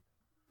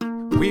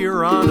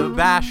We're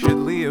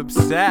unabashedly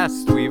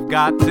obsessed. We've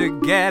got to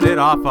get it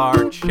off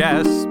our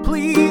chest.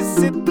 Please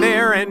sit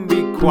there and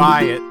be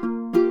quiet.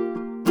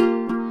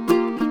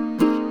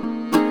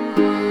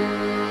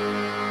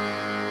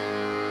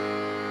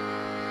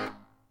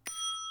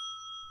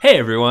 Hey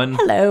everyone.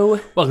 Hello.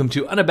 Welcome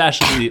to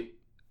Unabashedly...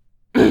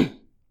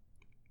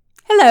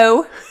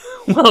 Hello.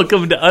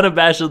 Welcome to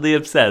Unabashedly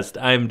Obsessed.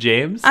 I'm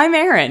James. I'm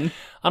Erin.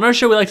 On our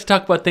show, we like to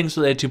talk about things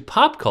related to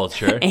pop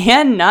culture.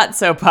 And not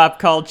so pop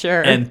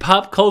culture. And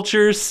pop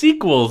culture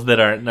sequels that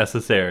aren't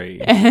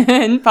necessary.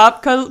 And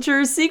pop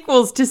culture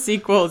sequels to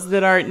sequels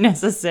that aren't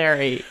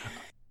necessary.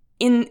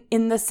 In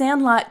The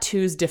Sandlot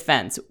 2's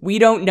defense, we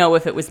don't know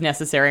if it was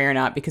necessary or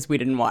not because we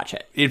didn't watch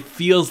it. It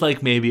feels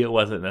like maybe it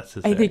wasn't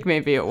necessary. I think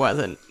maybe it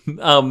wasn't.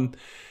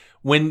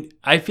 When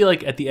I feel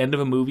like at the end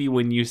of a movie,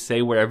 when you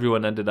say where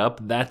everyone ended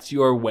up, that's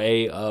your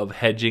way of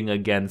hedging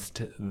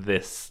against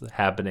this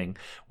happening.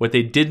 What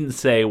they didn't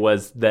say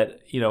was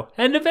that,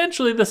 and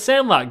eventually the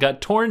Sandlot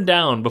got torn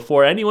down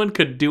before anyone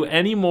could do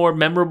any more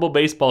memorable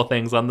baseball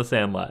things on the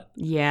Sandlot.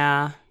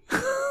 Yeah.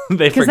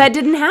 Because that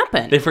didn't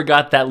happen. They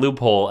forgot that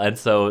loophole, and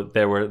so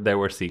there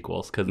were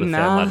sequels because the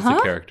Sandlot is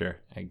a character,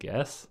 I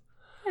guess.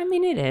 I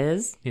mean, it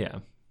is. Yeah.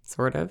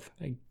 Sort of.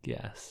 I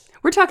guess.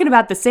 We're talking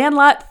about The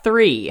Sandlot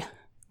 3.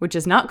 Which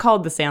is not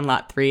called The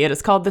Sandlot 3. It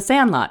is called The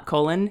Sandlot,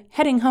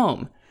 Heading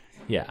Home.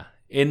 Yeah.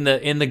 In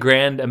the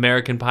grand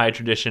American Pie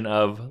tradition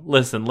of,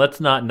 listen, let's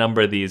not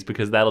number these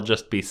because that'll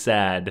just be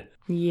sad.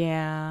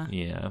 Yeah.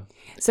 Yeah.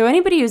 So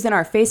anybody who's in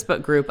our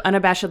Facebook group,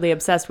 Unabashedly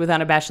Obsessed with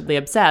Unabashedly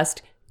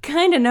Obsessed,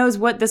 kind of knows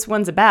what this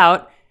one's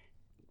about.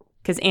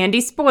 Because Andy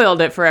spoiled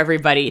it for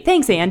everybody.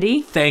 Thanks,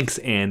 Andy. Thanks,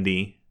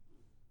 Andy.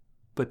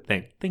 But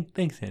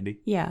thanks, Andy.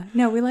 Yeah.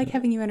 No, we like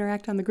having you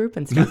interact on the group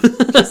and stuff.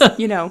 Just,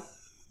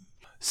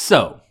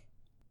 So,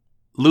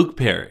 Luke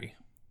Perry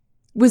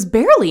was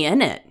barely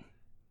in it.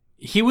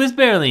 He was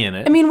barely in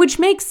it. I mean, which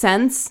makes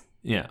sense.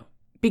 Yeah.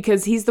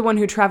 Because he's the one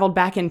who traveled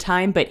back in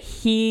time, but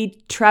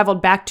he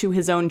traveled back to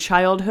his own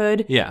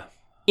childhood. Yeah.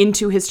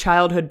 Into his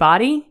childhood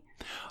body.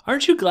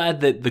 Aren't you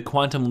glad that the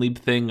quantum leap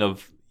thing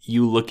of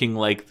you looking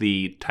like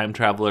the time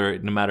traveler,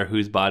 no matter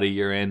whose body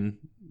you're in,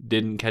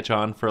 didn't catch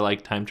on for,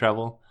 time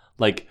travel?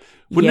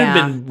 Wouldn't it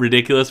have been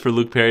ridiculous for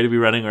Luke Perry to be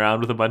running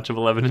around with a bunch of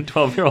 11 and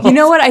 12-year-olds? You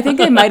know what? I think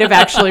I might have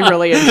actually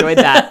really enjoyed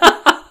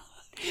that.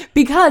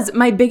 Because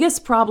my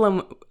biggest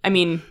problem,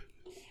 I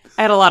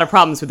had a lot of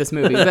problems with this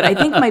movie, but I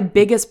think my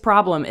biggest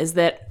problem is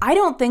that I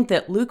don't think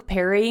that Luke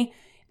Perry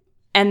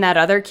and that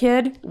other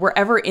kid were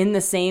ever in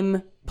the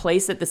same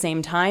place at the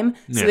same time,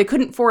 so they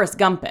couldn't Forrest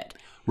Gump it.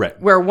 Right.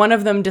 Where one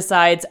of them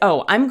decides,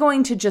 I'm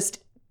going to just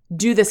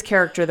do this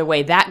character the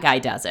way that guy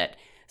does it.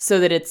 So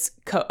that it's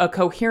a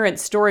coherent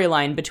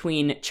storyline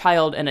between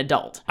child and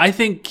adult. I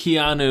think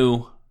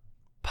Keanu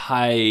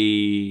Pyers,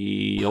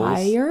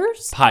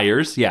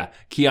 yeah.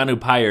 Keanu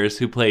Pyers,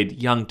 who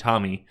played young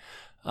Tommy.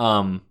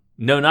 No,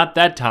 not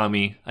that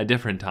Tommy, a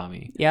different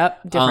Tommy.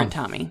 Yep, different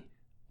Tommy.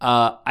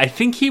 I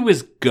think he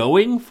was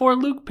going for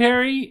Luke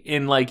Perry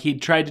in he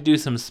tried to do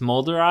some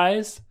Smolder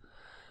Eyes.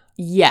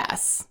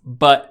 Yes.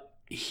 But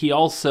he's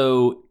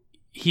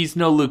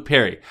no Luke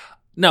Perry.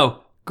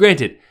 No,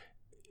 granted.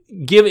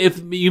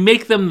 If you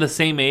make them the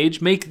same age,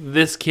 make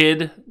this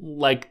kid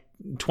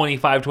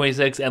 25,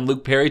 26 and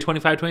Luke Perry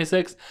 25,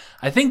 26,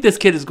 I think this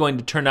kid is going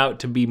to turn out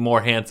to be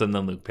more handsome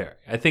than Luke Perry.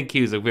 I think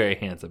he was a very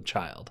handsome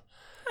child.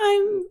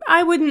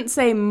 I wouldn't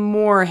say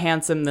more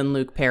handsome than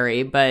Luke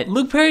Perry, but...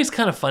 Luke Perry's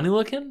kind of funny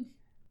looking.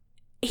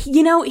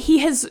 He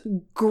has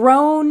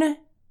grown,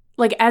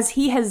 as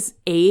he has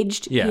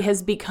aged, he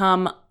has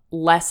become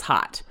less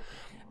hot.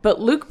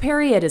 But Luke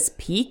Perry at his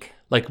peak...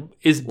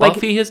 is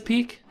Buffy his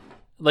peak?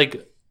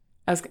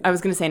 I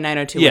was going to say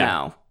 90210.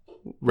 Yeah.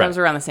 Right. That was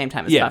around the same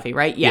time as Buffy,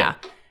 right? Yeah.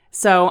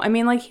 So,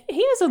 he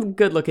was a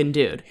good-looking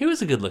dude. He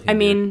was a good-looking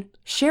dude.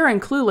 Sharon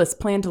Clueless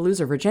planned to lose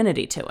her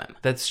virginity to him.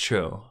 That's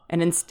true.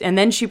 And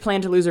then she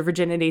planned to lose her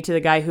virginity to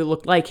the guy who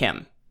looked like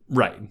him.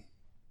 Right.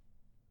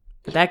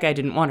 But that guy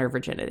didn't want her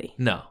virginity.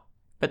 No.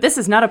 But this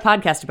is not a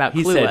podcast about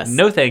Clueless. He said,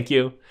 no thank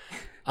you.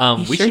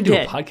 We should do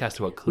a podcast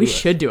about Clueless. We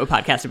should do a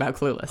podcast about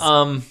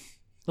Clueless.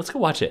 Let's go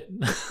watch it.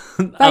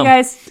 Bye,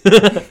 guys.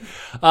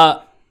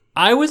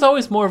 I was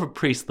always more of a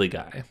Priestley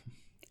guy.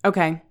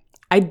 Okay.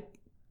 I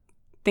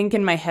think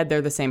in my head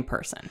they're the same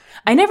person.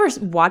 I never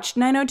watched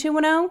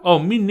 90210. Oh,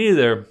 me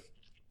neither.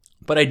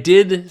 But I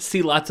did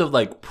see lots of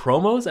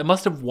promos. I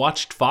must have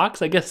watched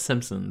Fox, I guess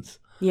Simpsons.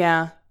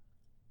 Yeah.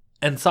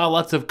 And saw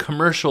lots of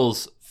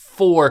commercials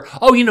for...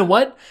 Oh, you know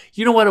what?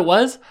 You know what it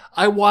was?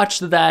 I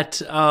watched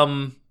that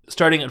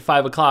starting at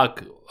 5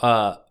 o'clock,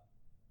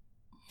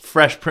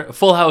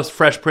 Full House,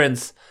 Fresh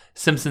Prince,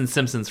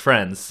 Simpsons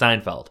Friends,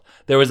 Seinfeld.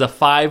 There was a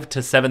 5 to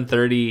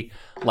 7:30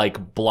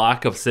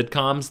 block of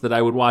sitcoms that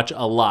I would watch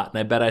a lot, and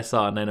I bet I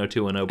saw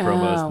 90210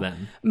 promos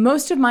then.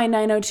 Most of my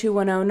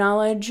 90210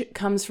 knowledge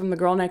comes from the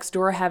girl next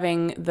door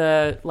having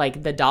the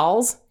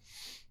dolls.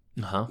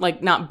 Uh-huh.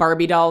 Not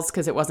Barbie dolls,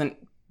 because it wasn't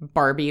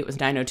Barbie, it was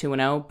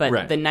 90210,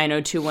 but the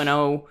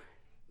 90210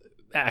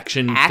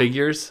 action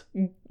figures.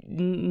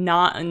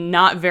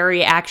 not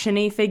very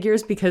action-y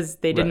figures because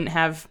they didn't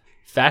have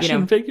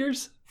Fashion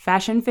figures?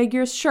 fashion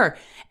figures. Sure.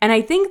 And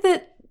I think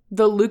that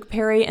the Luke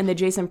Perry and the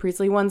Jason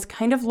Priestley ones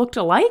kind of looked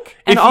alike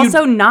and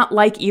also not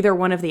like either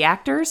one of the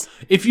actors.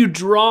 If you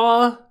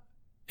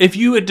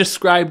had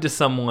described to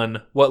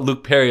someone what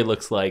Luke Perry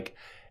looks like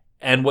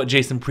and what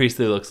Jason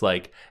Priestley looks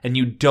like, and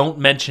you don't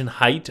mention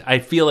height, I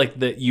feel like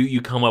that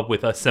you come up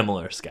with a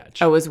similar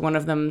sketch. Oh, is one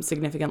of them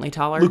significantly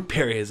taller? Luke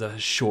Perry is a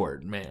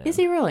short man. Is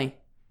he really?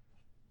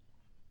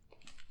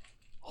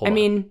 Hold on.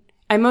 mean,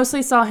 I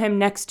mostly saw him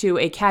next to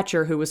a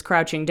catcher who was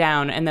crouching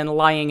down and then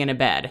lying in a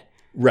bed.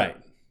 Right.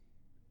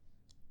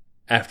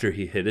 After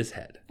he hit his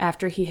head.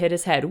 After he hit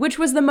his head, which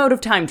was the mode of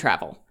time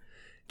travel.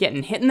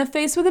 Getting hit in the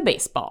face with a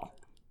baseball.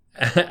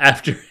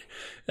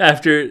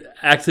 After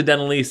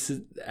accidentally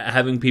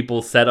having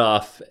people set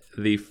off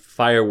the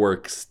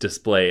fireworks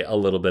display a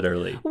little bit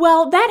early.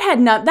 Well,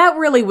 that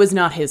really was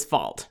not his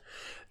fault.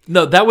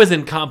 No, that was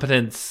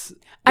incompetence.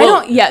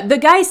 The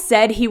guy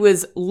said he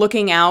was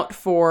looking out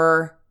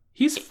for...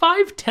 He's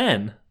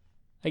 5'10".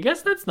 I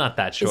guess that's not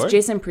that short. Is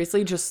Jason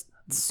Priestley just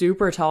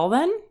super tall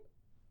then?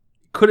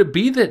 Could it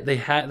be that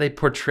they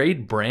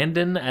portrayed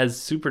Brandon as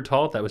super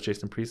tall? That was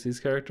Jason Priestley's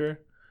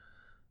character?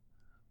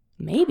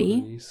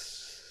 Maybe.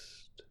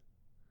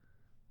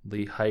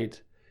 Lee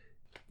height.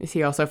 Is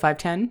he also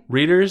 5'10"?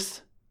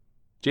 Readers,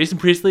 Jason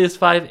Priestley is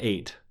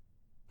 5'8".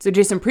 So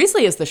Jason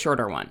Priestley is the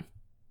shorter one.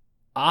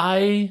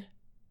 I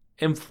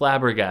am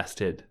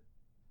flabbergasted.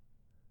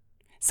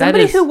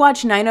 Somebody who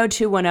watched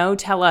 90210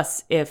 tell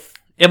us if...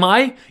 Am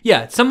I?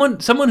 Yeah, someone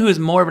who is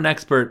more of an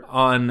expert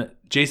on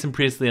Jason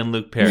Priestley and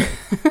Luke Perry.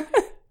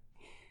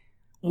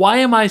 Why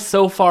am I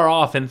so far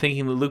off in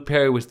thinking that Luke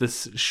Perry was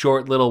this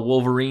short little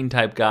Wolverine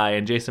type guy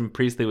and Jason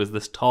Priestley was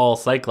this tall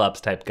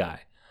Cyclops type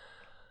guy?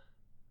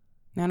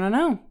 I don't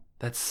know.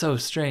 That's so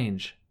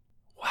strange.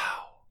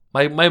 Wow.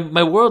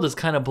 My world is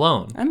kind of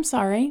blown. I'm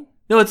sorry.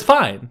 No, it's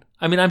fine.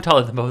 I mean, I'm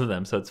taller than both of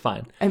them, so it's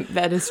fine.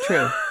 That is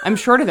true. I'm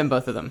shorter than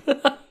both of them.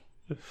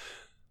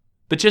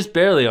 But just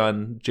barely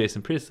on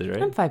Jason Priestley,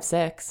 right? I'm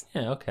 5'6".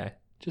 Yeah, okay.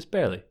 Just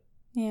barely.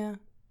 Yeah.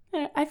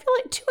 I feel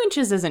like 2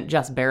 inches isn't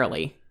just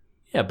barely.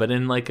 Yeah, but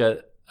in like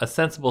a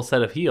sensible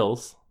set of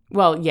heels.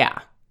 Well, yeah.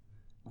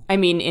 I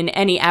mean, in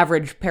any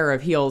average pair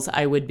of heels,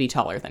 I would be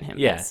taller than him.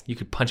 Yeah, yes. You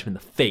could punch him in the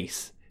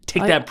face.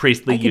 Take that,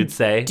 Priestley, you'd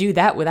say. Do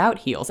that without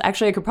heels.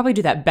 Actually, I could probably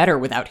do that better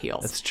without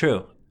heels. That's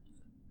true.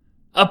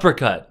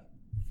 Uppercut.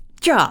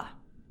 Jaw.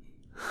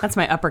 That's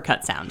my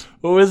uppercut sound.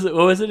 What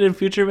was it in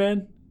Future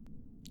Man?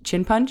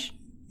 Chin punch?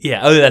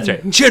 Yeah, oh, that's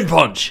right. Chin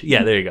punch.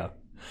 Yeah, there you go.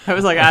 I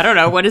was like, I don't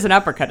know. What is an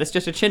uppercut? It's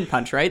just a chin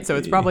punch, right? So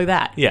it's probably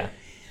that. Yeah.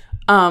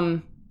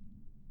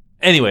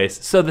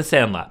 Anyways, so The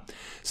Sandlot.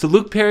 So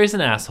Luke Perry's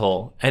an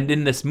asshole, and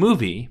in this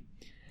movie...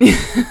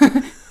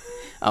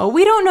 Oh,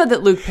 we don't know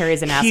that Luke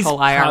Perry's an asshole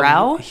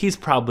IRL. He's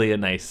probably a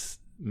nice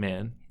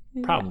man.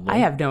 Probably. I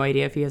have no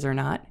idea if he is or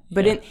not.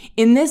 But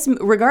in this,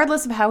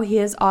 regardless of how he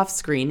is off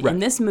screen, in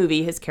this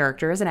movie, his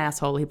character is an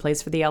asshole. He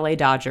plays for the LA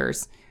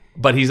Dodgers.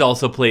 But he's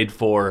also played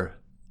for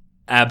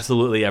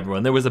absolutely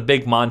everyone. There was a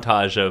big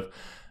montage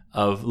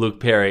of Luke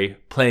Perry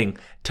playing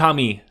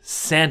Tommy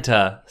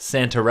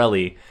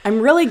Santarelli.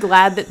 I'm really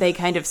glad that they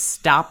kind of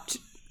stopped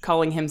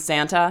calling him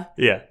Santa.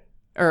 Yeah.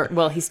 Or,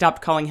 well, he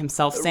stopped calling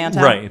himself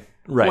Santa.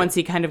 Right. Once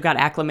he kind of got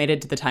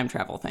acclimated to the time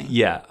travel thing.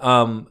 Yeah,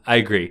 I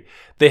agree.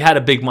 They had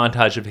a big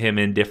montage of him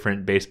in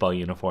different baseball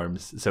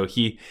uniforms. So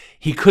he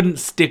couldn't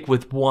stick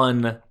with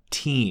one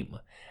team.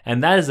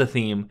 And that is a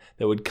theme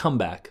that would come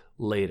back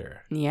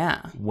later.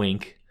 Yeah.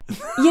 Wink.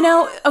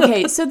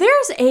 Okay, so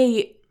there's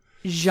a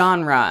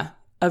genre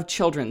of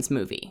children's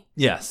movie.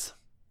 Yes.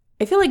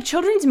 I feel like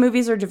children's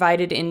movies are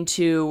divided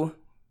into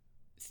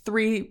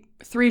three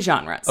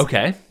genres.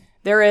 Okay.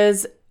 There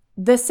is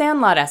the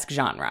Sandlot-esque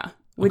genre,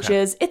 which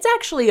is, it's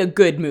actually a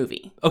good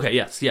movie. Okay,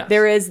 yes.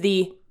 There is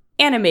the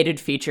animated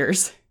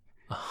features.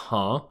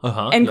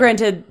 And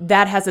granted,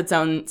 that has its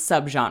own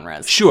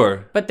subgenres.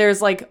 Sure. But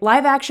there's like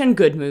live action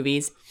good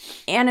movies,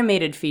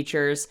 animated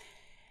features,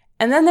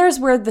 and then there's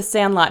where the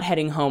Sandlot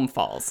Heading Home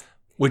falls.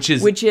 Which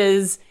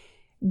is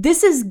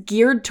this is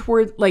geared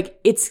toward, like,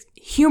 it's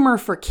humor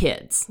for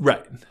kids.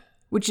 Right.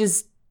 Which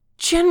is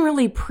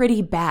generally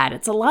pretty bad.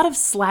 It's a lot of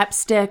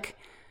slapstick,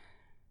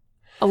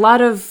 a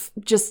lot of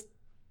just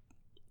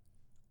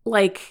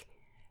like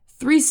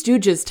Three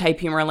Stooges type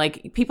humor,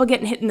 like people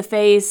getting hit in the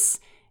face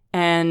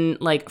and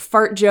like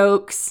fart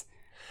jokes.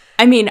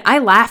 I mean, I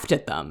laughed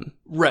at them.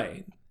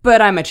 Right.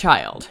 But I'm a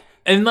child.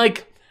 And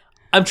like,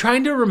 I'm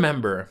trying to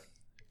remember,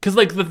 because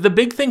like the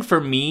big thing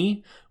for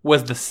me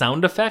was the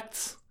sound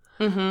effects.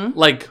 Mm-hmm.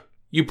 Like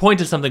you point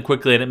to something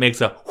quickly and it makes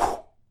a whoosh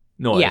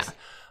noise.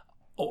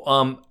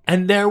 Yeah.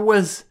 And there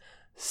was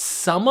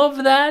some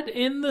of that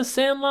in The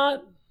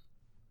Sandlot,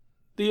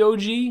 the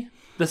OG,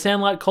 The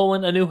Sandlot: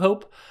 A New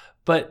Hope,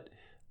 but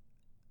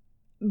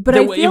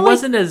it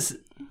wasn't as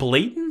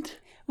blatant.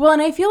 Well,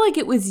 and I feel like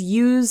it was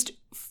used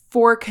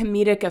for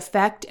comedic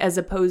effect as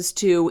opposed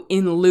to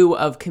in lieu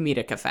of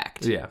comedic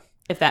effect. Yeah.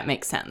 If that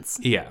makes sense.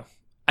 Yeah.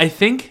 I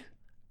think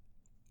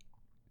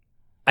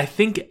I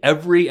think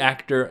every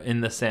actor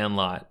in The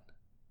Sandlot.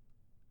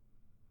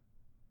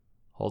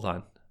 Hold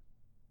on.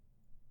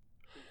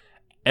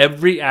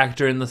 Every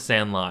actor in The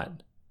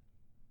Sandlot,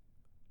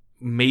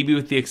 maybe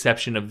with the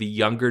exception of the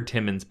younger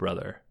Timmons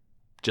brother,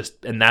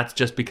 and that's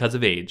just because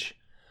of age,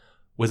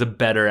 was a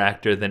better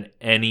actor than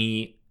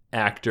any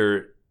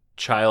actor,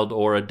 child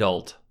or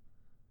adult,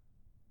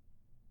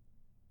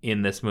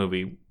 in this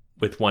movie,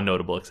 with one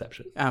notable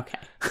exception. Okay.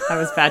 I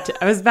was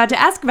about to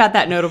ask about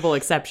that notable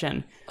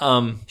exception.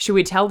 Should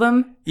we tell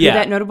them who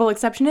that notable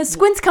exception is?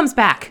 Squints comes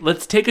back.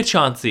 Let's take a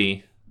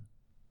Chauncey.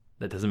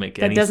 That doesn't make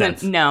any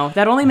sense. No,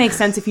 that only makes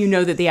sense if you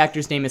know that the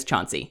actor's name is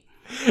Chauncey.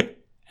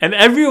 And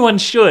everyone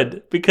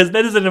should, because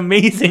that is an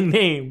amazing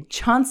name.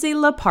 Chauncey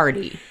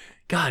Leopardi.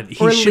 God,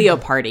 or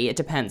Leopardi. It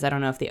depends. I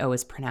don't know if the O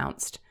is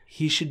pronounced.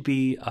 He should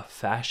be a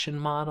fashion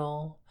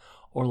model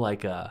or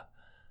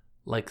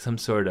like some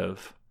sort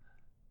of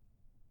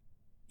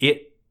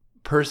it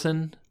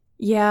person.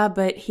 Yeah,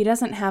 but he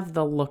doesn't have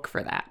the look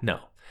for that. No.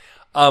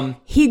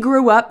 He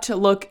grew up to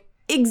look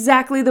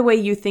exactly the way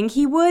you think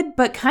he would,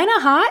 but kind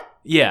of hot.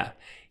 Yeah.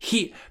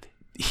 He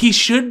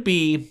should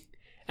be,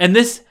 and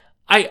this,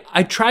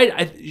 I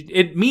tried,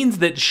 it means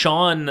that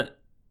Sean,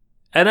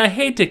 and I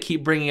hate to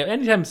keep bringing it,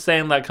 anytime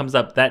Sandlot comes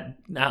up, that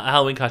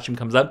Halloween costume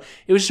comes up,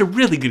 it was just a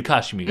really good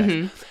costume, you guys.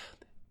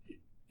 Mm-hmm.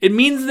 It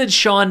means that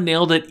Sean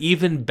nailed it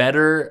even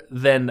better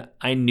than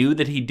I knew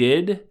that he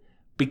did,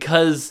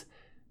 because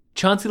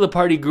Chauncey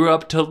Leopardi grew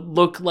up to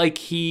look like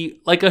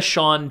a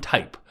Sean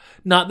type.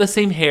 Not the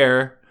same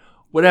hair,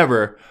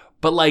 whatever,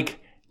 but like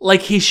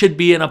he should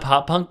be in a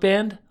pop punk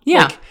band.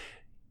 Yeah. Like,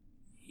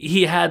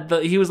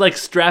 he was like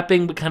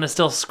strapping, but kind of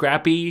still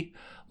scrappy.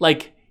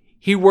 Like,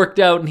 he worked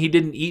out and he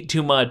didn't eat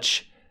too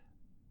much,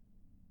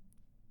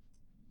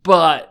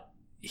 but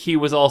he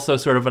was also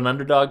sort of an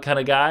underdog kind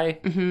of guy.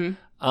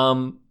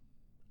 Mm-hmm.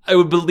 I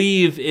would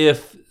believe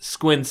if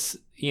Squints,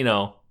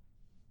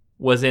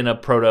 was in a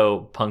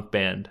proto-punk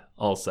band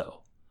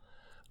also.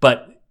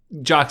 But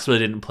Jocks really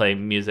didn't play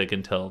music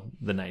until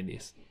the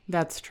 90s.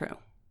 That's true.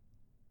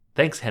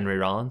 Thanks, Henry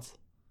Rollins.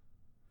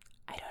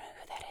 I don't know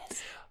who that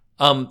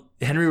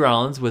is. Henry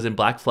Rollins was in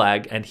Black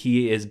Flag, and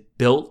he is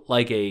built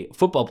like a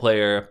football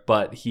player,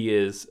 but he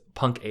is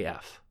punk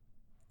AF.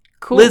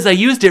 Cool. Liz, I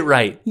used it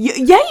right. Yeah,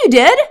 you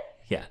did?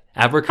 Yeah.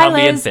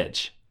 Abercrombie and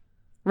Fitch.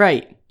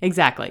 Right.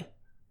 Exactly.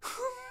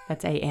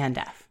 That's A and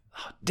F.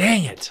 Oh,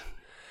 dang it.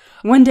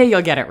 One day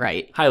you'll get it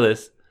right. Hi,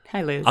 Liz.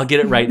 Hi, Liz. I'll get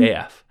it right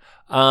AF.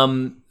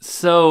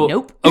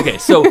 Nope. Okay,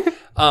 so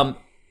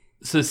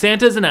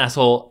Santa's an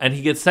asshole, and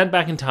he gets sent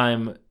back in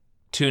time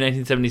to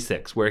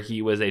 1976, where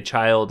he was a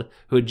child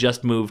who had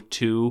just moved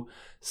to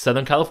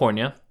Southern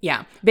California.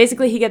 Yeah.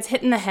 Basically, he gets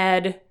hit in the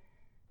head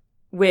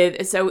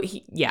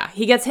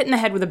he gets hit in the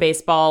head with a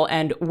baseball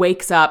and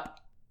wakes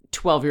up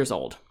 12 years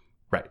old.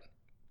 Right.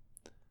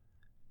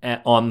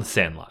 On the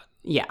Sandlot.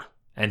 Yeah.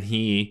 And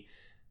he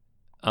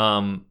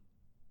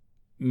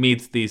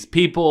meets these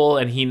people,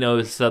 and he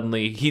knows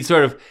suddenly he's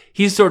sort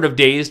of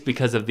dazed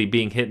because of the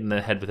being hit in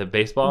the head with a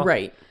baseball.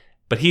 Right.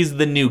 But he's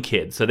the new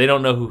kid, so they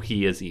don't know who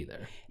he is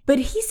either. But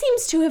he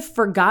seems to have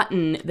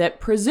forgotten that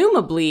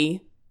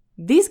presumably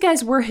these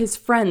guys were his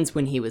friends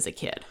when he was a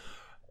kid.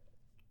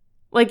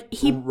 Like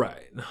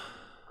Right.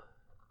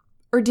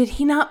 Or did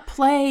he not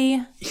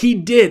play? He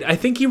did. I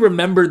think he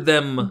remembered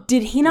them.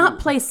 Did he not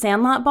play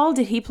Sandlot Ball?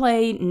 Did he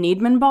play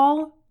Needman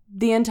Ball?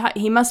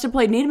 He must have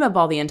played Needman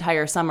Ball the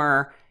entire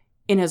summer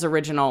in his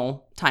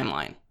original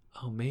timeline.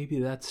 Oh, maybe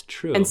that's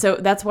true. And so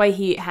that's why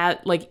he had,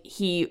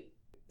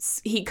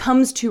 he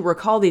comes to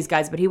recall these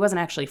guys, but he wasn't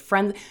actually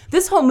friends.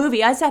 This whole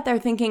movie, I sat there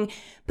thinking,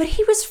 but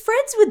he was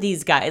friends with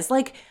these guys.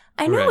 Like,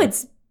 I know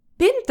It's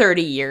been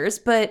 30 years,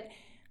 but,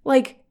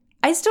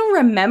 I still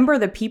remember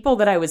the people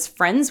that I was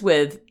friends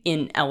with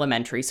in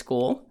elementary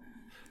school.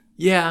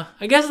 Yeah,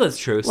 I guess that's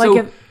true. So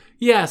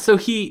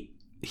he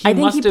I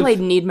think he played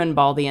Needman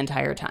Ball the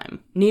entire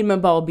time.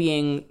 Needman Ball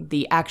being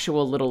the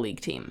actual Little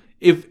League team.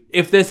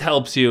 If this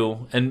helps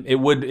you, and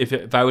it would,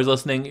 if I was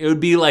listening, it would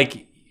be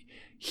like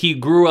he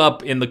grew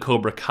up in the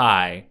Cobra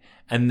Kai,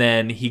 and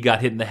then he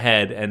got hit in the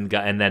head and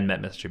then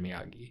met Mr.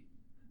 Miyagi.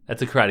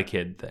 That's a Karate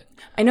Kid thing.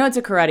 I know it's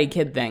a Karate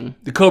Kid thing.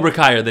 The Cobra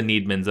Kai are the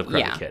Needmans of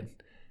Karate Kid.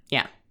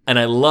 Yeah. And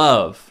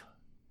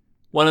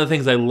one of the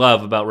things I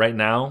love about right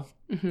now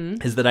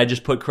is that I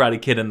just put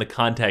Karate Kid in the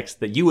context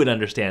that you would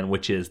understand,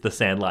 which is the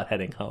Sandlot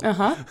heading home.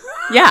 Uh-huh.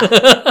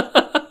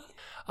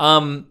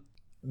 Yeah.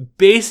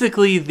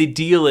 Basically, the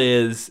deal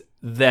is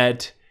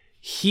that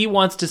he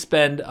wants to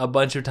spend a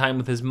bunch of time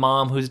with his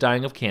mom, who's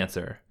dying of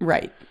cancer.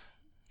 Right.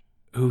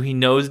 Who he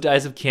knows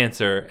dies of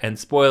cancer, and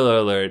spoiler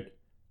alert,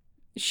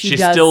 she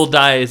still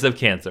dies of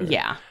cancer.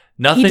 Yeah.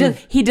 Nothing.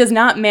 He does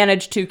not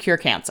manage to cure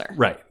cancer.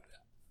 Right.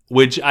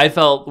 Which I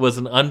felt was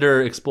an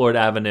underexplored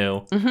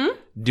avenue.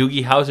 Mm-hmm.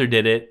 Doogie Howser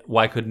did it.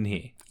 Why couldn't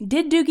he?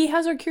 Did Doogie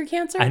Howser cure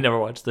cancer? I never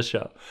watched the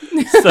show.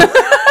 So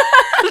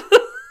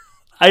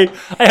I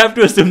have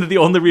to assume that the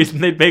only reason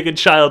they'd make a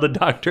child a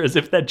doctor is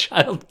if that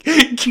child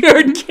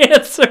cured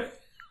cancer.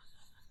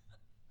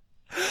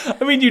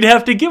 I mean, you'd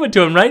have to give it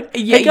to him, right?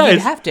 Yeah, hey guys,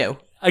 you'd have to.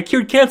 I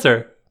cured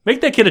cancer.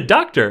 Make that kid a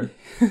doctor.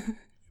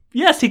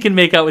 Yes, he can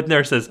make out with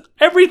nurses.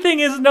 Everything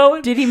is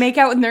known. Did he make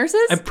out with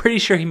nurses? I'm pretty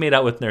sure he made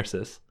out with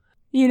nurses.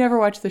 You never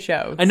watched the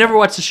show. I never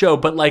watched the show,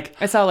 but like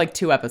I saw like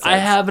 2 episodes. I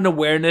have an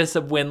awareness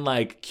of when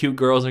like cute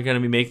girls are going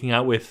to be making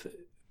out with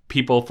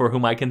people for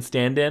whom I can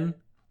stand in,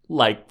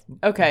 like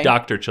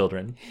doctor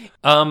children.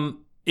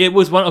 It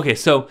was one. Okay,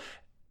 so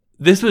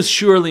this was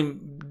surely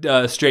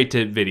straight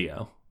to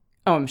video.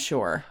 Oh, I'm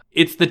sure.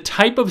 It's the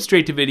type of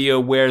straight to video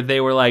where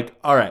they were like,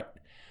 all right,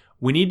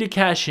 we need to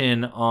cash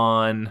in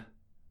on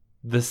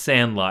The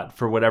Sandlot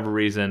for whatever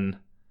reason.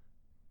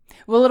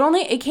 Well,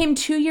 it came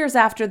 2 years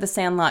after The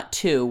Sandlot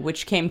 2,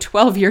 which came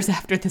 12 years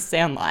after The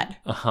Sandlot.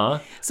 Uh-huh.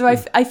 So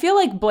I feel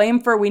like blame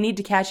for we need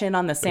to cash in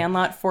on The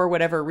Sandlot for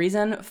whatever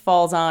reason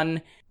falls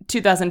on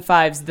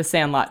 2005's The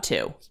Sandlot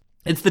 2.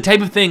 It's the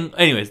type of thing,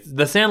 anyways,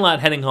 The Sandlot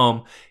heading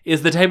home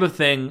is the type of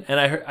thing, and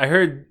I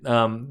heard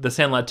The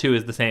Sandlot 2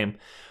 is the same,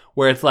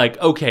 where it's like,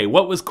 okay,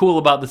 what was cool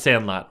about The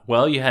Sandlot?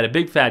 Well, you had a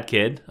big fat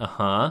kid.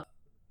 Uh-huh.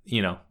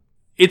 You know,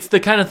 it's the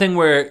kind of thing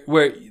where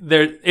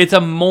it's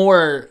a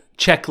more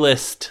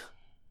checklist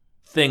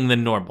thing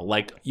than normal.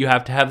 Like, you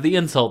have to have the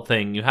insult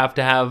thing. You have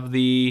to have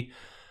the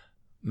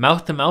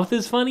mouth to mouth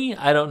is funny.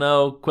 I don't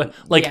know.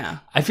 Like, yeah.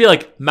 I feel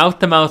like mouth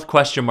to mouth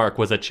an mark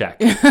was a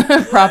check.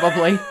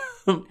 Probably.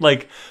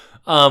 Like,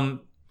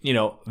 you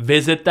know,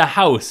 visit the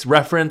house,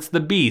 reference the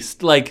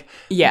beast. Like,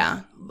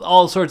 yeah,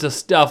 all sorts of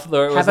stuff.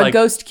 Have a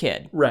ghost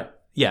kid. Right.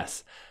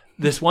 Yes.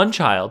 This one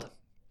child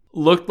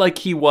looked like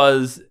he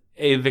was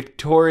a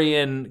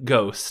Victorian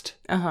ghost.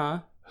 Uh-huh.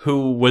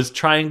 Who was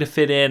trying to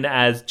fit in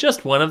as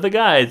just one of the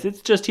guys.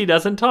 It's just he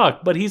doesn't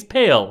talk, but he's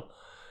pale.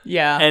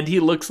 Yeah. And he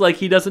looks like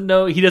he doesn't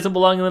belong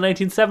in the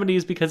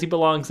 1970s because he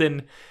belongs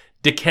in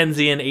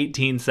Dickensian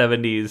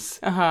 1870s.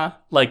 Uh-huh.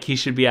 Like he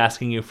should be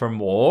asking you for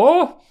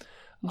more.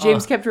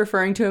 James kept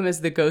referring to him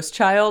as the ghost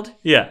child.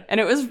 Yeah. And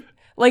it was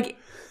like,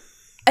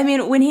 I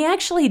mean, when he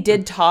actually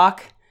did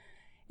talk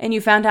and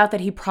you found out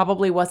that he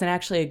probably wasn't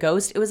actually a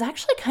ghost, it was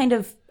actually kind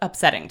of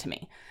upsetting to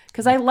me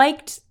because I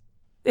liked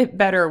it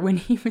better when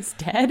he was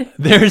dead.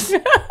 There's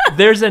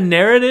a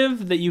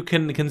narrative that you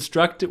can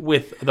construct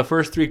with the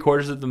first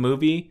 3/4 of the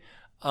movie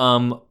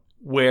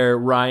where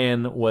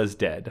Ryan was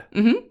dead.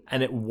 Mm-hmm.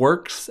 And it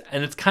works.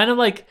 And it's kind of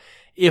like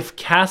if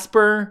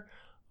Casper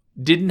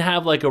didn't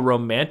have like a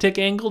romantic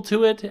angle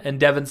to it and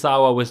Devon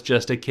Sawa was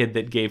just a kid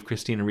that gave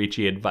Christina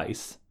Ricci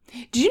advice.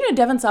 Did you know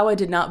Devon Sawa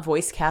did not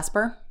voice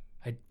Casper?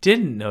 I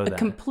didn't know that. A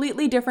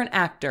completely different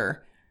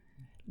actor.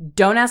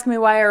 Don't ask me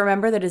why I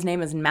remember that his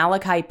name is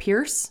Malachi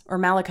Pierce or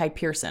Malachi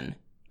Pearson.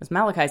 It was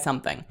Malachi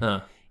something.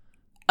 Huh.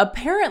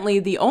 Apparently,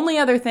 the only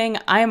other thing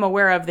I am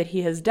aware of that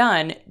he has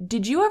done,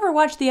 did you ever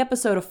watch the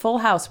episode of Full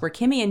House where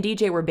Kimmy and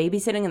DJ were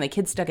babysitting and the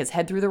kid stuck his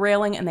head through the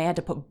railing and they had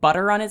to put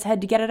butter on his head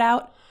to get it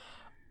out?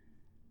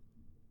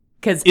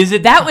 Because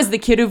that was the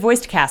kid who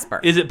voiced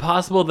Casper. Is it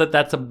possible that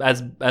that's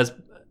as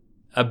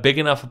a big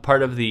enough a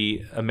part of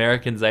the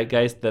American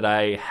zeitgeist that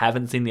I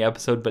haven't seen the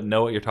episode but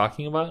know what you're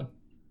talking about?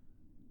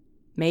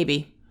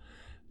 Maybe.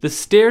 The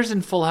stairs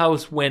in Full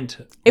House went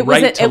It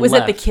was left.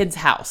 at the kid's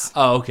house.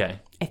 Oh, okay.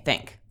 I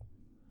think.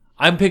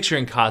 I'm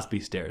picturing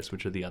Cosby stairs,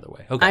 which are the other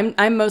way. Okay.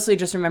 I'm mostly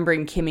just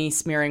remembering Kimmy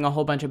smearing a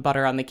whole bunch of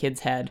butter on the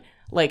kid's head.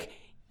 Like,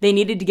 they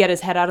needed to get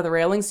his head out of the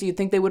railing, so you'd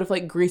think they would have,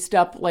 like, greased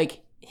up,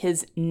 like,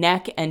 his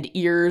neck and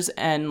ears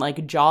and,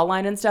 like,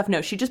 jawline and stuff.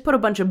 No, she just put a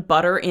bunch of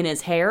butter in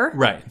his hair.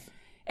 Right.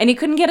 And he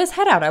couldn't get his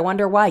head out. I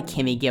wonder why,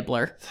 Kimmy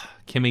Gibbler.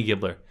 Kimmy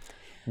Gibbler.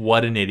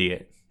 What an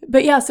idiot.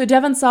 But yeah, so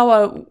Devon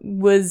Sawa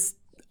was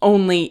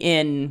only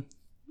in,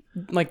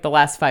 like, the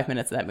last 5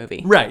 minutes of that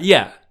movie. Right,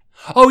 yeah.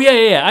 Oh,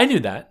 yeah. I knew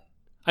that.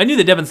 I knew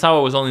that Devon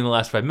Sawa was only in the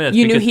last 5 minutes.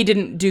 You knew he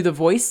didn't do the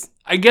voice?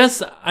 I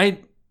guess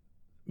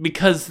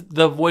because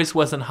the voice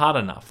wasn't hot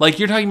enough. Like,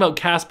 you're talking about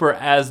Casper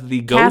as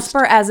the ghost?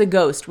 Casper as a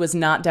ghost was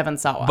not Devon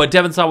Sawa. But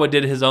Devon Sawa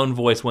did his own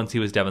voice once he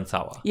was Devon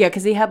Sawa. Yeah,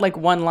 because he had, like,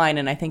 one line,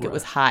 and I think it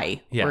was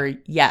hi, or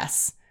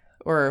yes,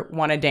 or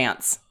wanna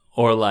dance.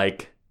 Or,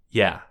 like,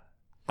 yeah,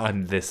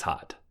 I'm this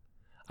hot.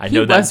 He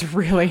was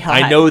really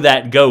hot. I know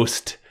that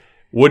ghost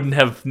wouldn't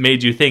have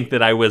made you think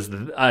that I was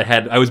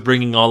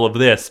bringing all of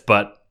this,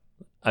 but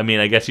I mean,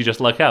 I guess you just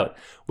luck out.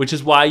 Which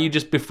is why you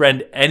just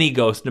befriend any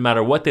ghost, no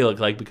matter what they look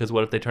like, because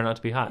what if they turn out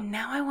to be hot?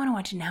 Now I want to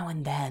watch Now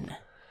and Then.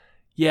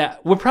 Yeah,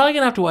 we're probably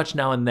going to have to watch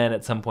Now and Then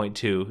at some point,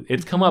 too.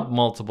 It's come up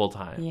multiple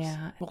times.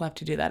 Yeah, we'll have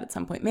to do that at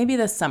some point. Maybe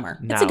this summer.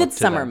 It's a good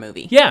summer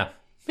movie. Yeah.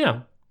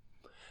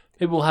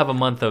 Maybe we'll have a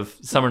month of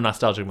summer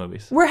nostalgic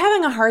movies. We're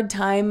having a hard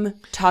time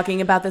talking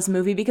about this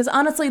movie because,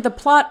 honestly, the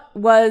plot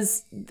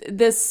was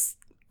this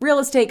real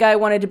estate guy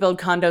wanted to build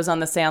condos on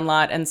the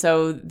Sandlot, and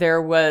so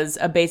there was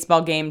a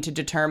baseball game to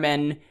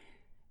determine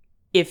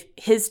if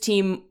his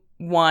team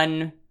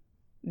won,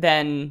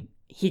 then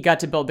he got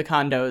to build the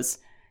condos.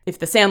 If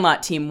the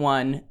Sandlot team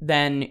won,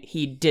 then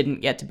he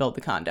didn't get to build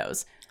the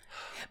condos.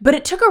 But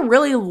it took a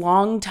really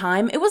long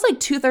time. It was like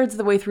 2/3 of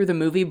the way through the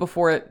movie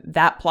before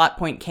that plot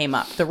point came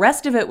up. The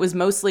rest of it was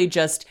mostly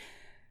just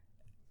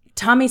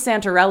Tommy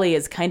Santorelli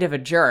is kind of a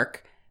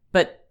jerk,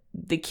 but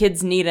the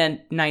kids need a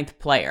ninth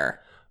player.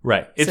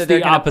 Right. It's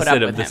the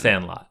opposite of The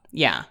Sandlot.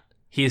 Yeah.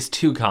 He is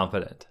too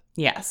confident.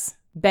 Yes.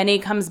 Benny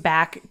comes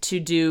back to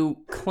do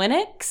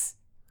clinics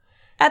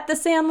at the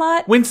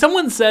Sandlot. When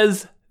someone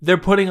says they're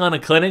putting on a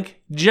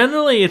clinic,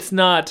 generally it's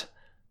not,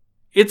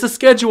 it's a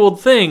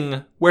scheduled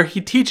thing where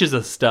he teaches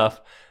us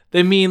stuff.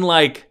 They mean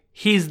like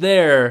he's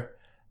there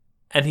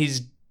and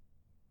he's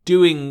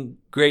doing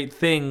great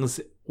things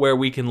where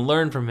we can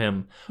learn from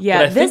him. Yeah,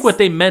 but I think what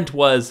they meant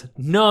was,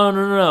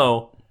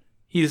 no.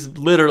 He's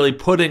literally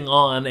putting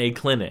on a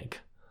clinic.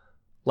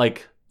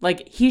 Like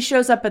he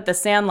shows up at the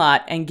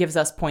Sandlot and gives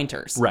us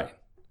pointers. Right.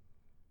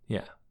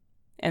 Yeah.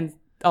 And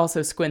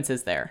also Squints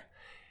is there.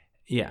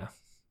 Yeah.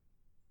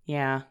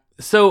 Yeah.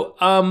 So,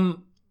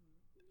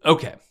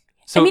 okay.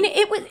 So I mean,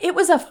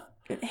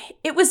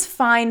 it was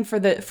fine for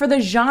the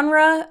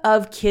genre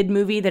of kid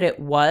movie that it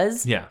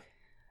was. yeah.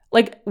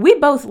 Like, we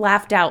both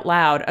laughed out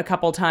loud a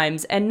couple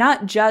times, and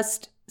not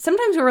just...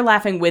 Sometimes we were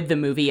laughing with the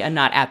movie and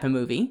not at the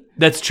movie.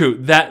 That's true.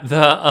 That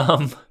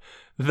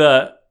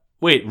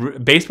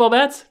baseball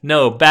bats?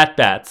 No,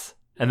 bats.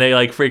 And they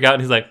like freak out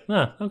and he's like,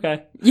 "Oh,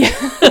 okay." Yeah.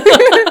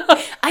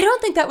 I don't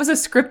think that was a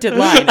scripted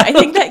line. I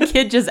think that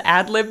kid just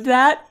ad-libbed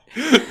that.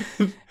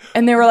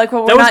 And they were like,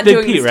 "Well, we're not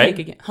doing this take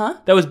again." Huh?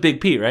 That was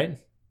Big Pete, right?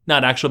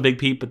 Not actual Big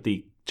Pete, but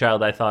the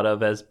child I thought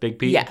of as Big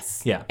Pete.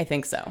 Yes. Yeah. I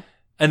think so.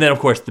 And then of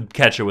course the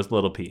catcher was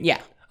Little Pete. Yeah.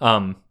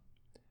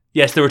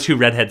 Yes, there were two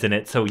redheads in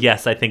it, so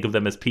yes, I think of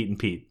them as Pete and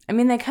Pete. I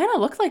mean, they kind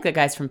of looked like the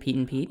guys from Pete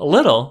and Pete. A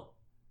little.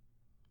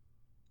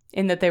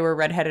 In that they were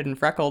redheaded and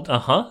freckled.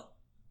 Uh-huh.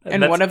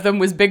 And one of them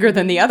was bigger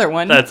than the other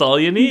one. That's all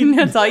you need.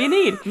 That's all you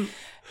need.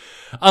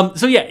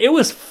 So yeah, it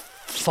was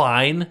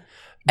fine.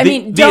 I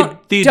mean,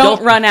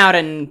 don't run out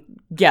and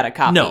get a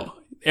copy. No.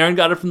 Aaron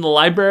got it from the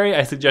library.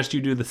 I suggest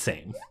you do the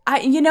same.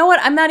 You know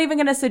what? I'm not even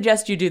going to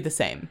suggest you do the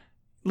same.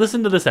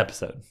 Listen to this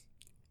episode.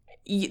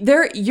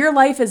 Your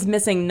life is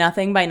missing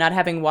nothing by not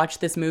having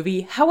watched this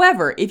movie.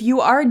 However, if you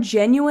are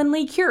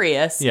genuinely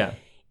curious,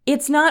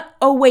 it's not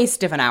a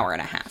waste of an hour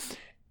and a half.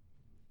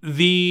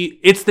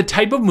 It's the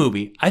type of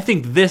movie, I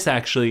think this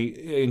actually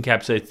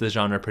encapsulates the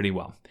genre pretty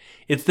well.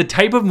 It's the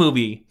type of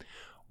movie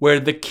where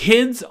the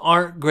kids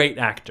aren't great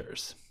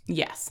actors.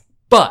 Yes.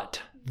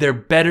 But they're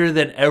better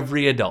than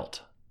every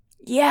adult.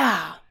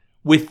 Yeah.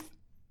 With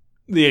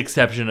the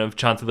exception of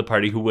Chauncey the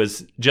Party, who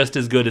was just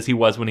as good as he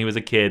was when he was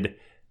a kid,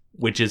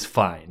 which is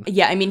fine.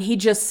 Yeah, I mean, he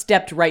just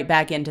stepped right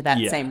back into that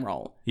same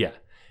role. Yeah.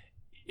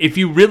 If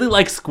you really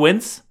like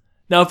Squints,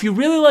 this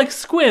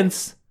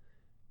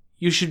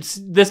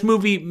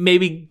movie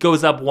maybe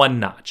goes up one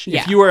notch.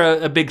 Yeah. If you are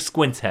a big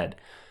Squints head.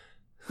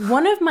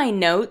 One of my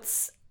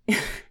notes...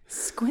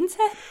 Squints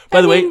head?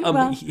 By the way,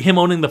 him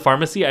owning the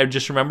pharmacy, I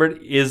just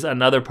remembered, is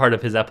another part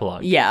of his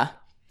epilogue. Yeah.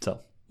 So.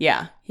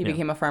 Yeah. He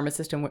became a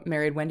pharmacist and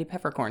married Wendy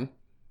Peppercorn.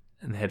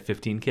 And they had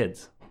 15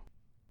 kids.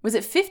 Was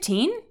it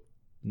 15?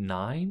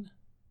 9?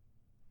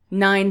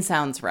 9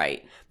 sounds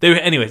right.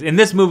 Anyways, in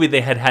this movie,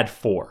 they had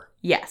 4.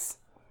 Yes.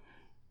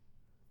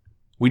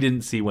 We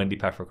didn't see Wendy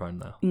Peppercorn,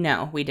 though.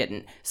 No, we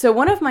didn't. So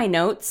one of my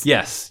notes...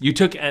 Yes. You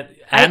took a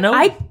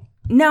note?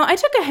 No, I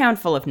took a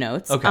handful of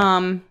notes.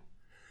 Okay.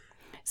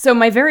 So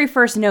my very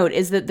first note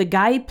is that the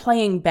guy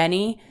playing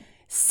Benny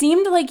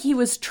seemed like he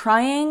was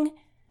trying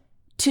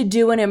to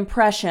do an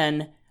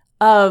impression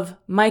of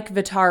Mike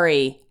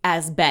Vitari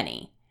as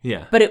Benny.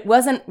 Yeah. But it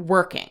wasn't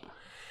working.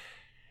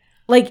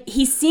 Like,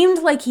 he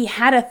seemed like he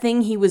had a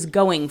thing he was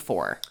going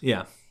for.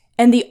 Yeah.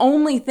 And the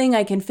only thing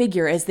I can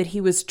figure is that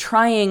he was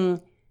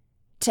trying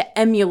to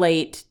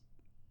emulate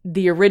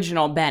the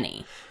original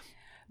Benny.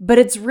 But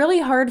it's really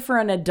hard for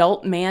an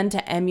adult man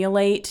to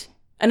emulate,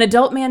 an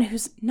adult man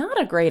who's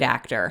not a great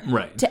actor,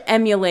 right, to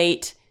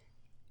emulate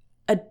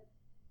a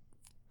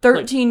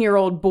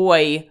 13-year-old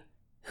boy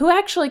who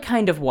actually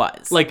kind of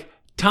was. Like,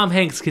 Tom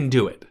Hanks can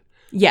do it.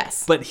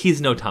 Yes. But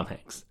he's no Tom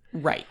Hanks.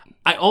 Right.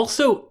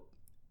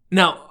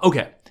 Now,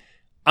 okay,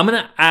 I'm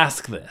going to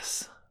ask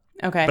this.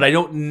 Okay. But I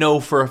don't know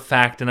for a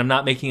fact, and I'm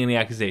not making any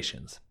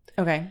accusations.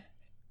 Okay.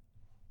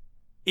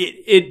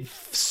 It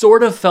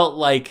sort of felt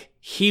like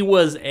he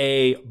was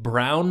a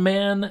brown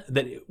man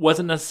that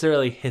wasn't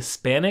necessarily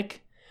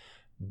Hispanic,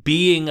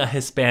 being a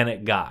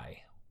Hispanic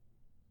guy.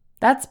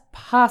 That's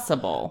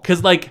possible.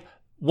 Because, like,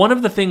 one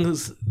of the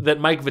things that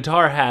Mike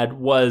Vitar had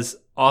was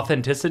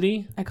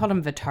authenticity. I called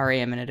him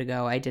Vitari a minute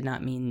ago. I did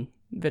not mean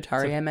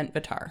Vitari. I meant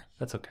Vitar.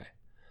 That's okay.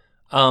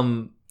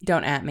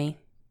 Don't at me.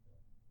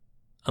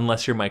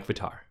 Unless you're Mike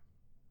Vitar.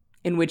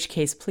 In which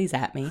case, please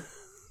at me.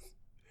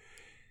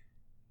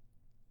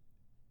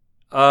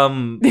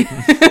 The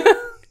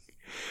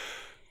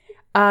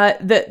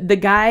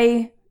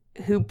guy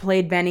who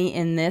played Benny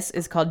in this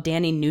is called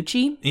Danny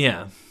Nucci.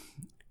 Yeah.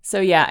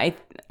 So yeah,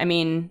 I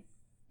mean,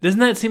 doesn't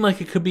that seem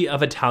like it could be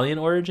of Italian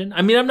origin?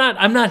 I mean,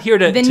 I'm not here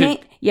to.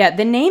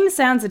 The name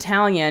sounds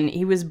Italian.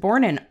 He was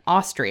born in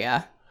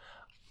Austria.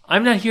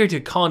 I'm not here to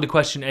call into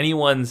question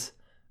anyone's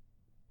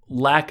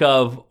lack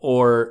of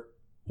or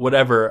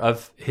whatever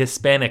of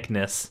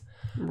Hispanicness.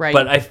 Right.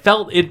 But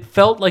it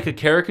felt like a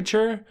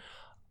caricature,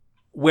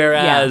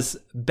 whereas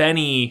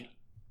Benny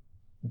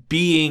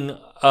being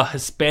a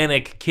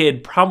Hispanic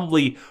kid,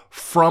 probably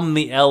from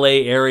the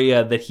LA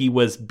area that he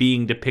was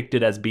being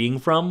depicted as being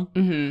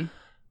from,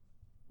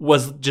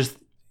 was just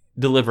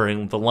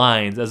delivering the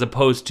lines as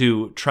opposed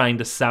to trying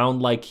to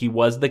sound like he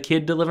was the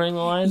kid delivering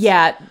the lines.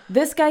 Yeah,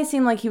 this guy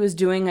seemed like he was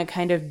doing a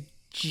kind of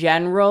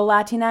general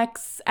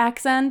Latinx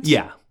accent.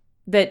 Yeah.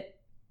 That,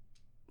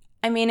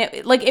 I mean,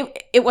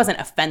 it wasn't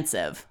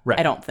offensive, Right.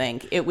 I don't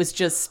think. It was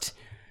just,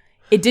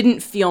 it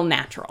didn't feel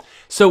natural.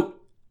 So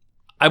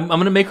I'm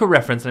going to make a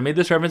reference. I made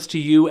this reference to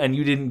you and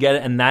you didn't get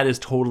it, and that is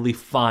totally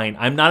fine.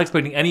 I'm not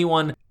expecting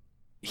anyone.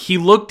 He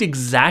looked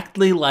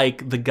exactly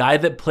like the guy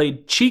that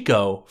played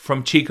Chico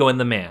from Chico and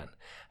the Man,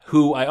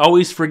 who I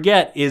always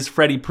forget is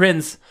Freddie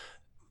Prinze.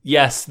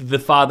 Yes, the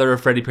father of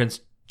Freddie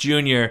Prinze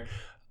Jr.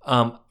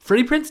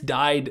 Freddie Prinze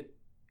died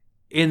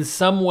in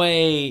some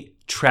way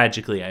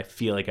tragically, I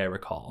feel like I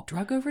recall.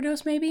 Drug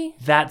overdose, maybe?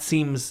 That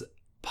seems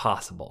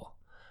possible.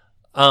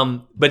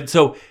 But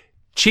so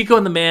Chico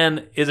and the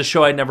Man is a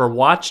show I never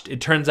watched.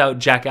 It turns out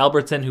Jack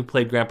Albertson, who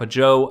played Grandpa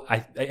Joe, I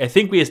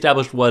think we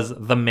established was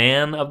the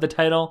man of the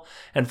title,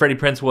 and Freddie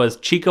Prinze was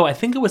Chico. I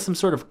think it was some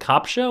sort of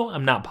cop show.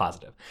 I'm not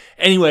positive.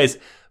 Anyways,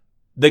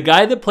 the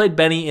guy that played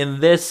Benny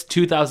in this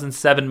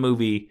 2007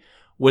 movie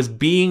was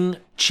being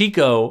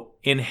Chico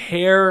in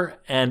hair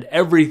and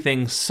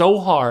everything so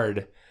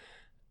hard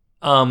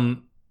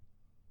that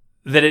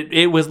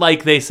it was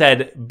like they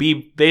said,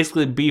 be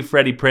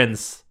Freddie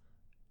Prinze,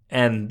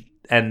 and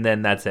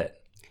then that's it.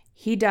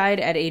 He died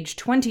at age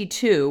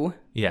 22.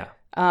 Yeah.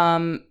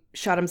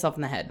 Shot himself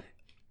in the head.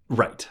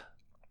 Right.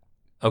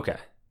 Okay.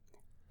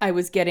 I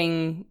was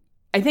getting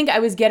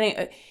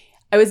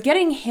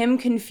him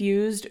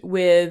confused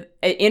with,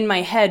 in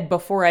my head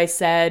before I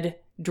said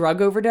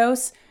drug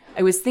overdose.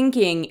 I was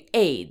thinking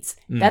AIDS.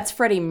 That's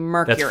Freddie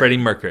Mercury. That's Freddie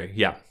Mercury,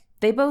 yeah.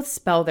 They both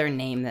spell their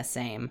name the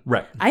same.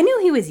 Right. I knew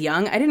he was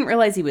young. I didn't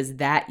realize he was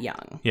that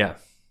young. Yeah.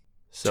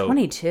 So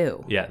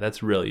 22. Yeah,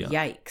 that's really young.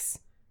 Yikes.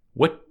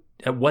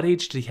 At what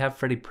age did he have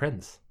Freddie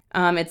Prinze?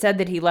 It said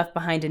that he left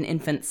behind an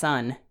infant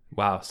son.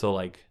 Wow. So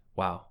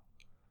wow.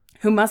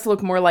 Who must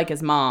look more like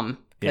his mom.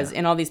 Because Yeah.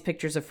 in all these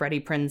pictures of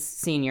Freddie Prinze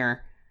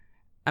Sr.,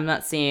 I'm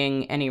not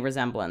seeing any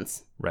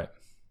resemblance. Right.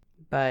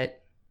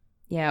 But,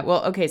 yeah.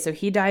 Well, okay, so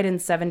he died in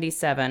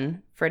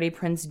 77. Freddie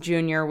Prinze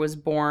Jr. was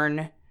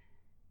born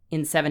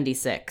in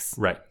 76.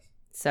 Right.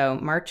 So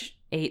March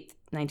 8th,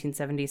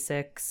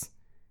 1976.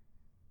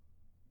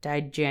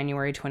 Died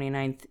January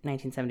 29th,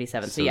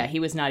 1977. So yeah,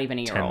 he was not even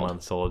a year 10 old.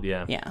 months old,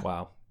 yeah. Yeah.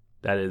 Wow.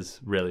 That is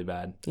really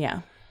bad.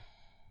 Yeah.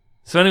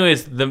 So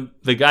anyways,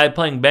 the guy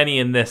playing Benny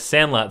in this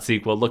Sandlot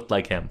sequel looked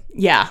like him.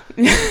 Yeah.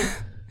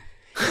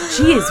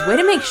 Jeez, way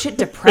to make shit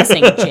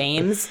depressing,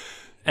 James.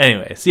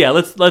 Anyways, yeah,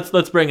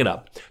 let's bring it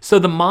up. So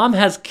the mom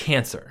has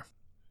cancer.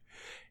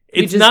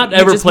 It's You're not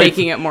ever just played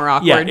making it more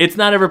awkward. Yeah, it's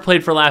not ever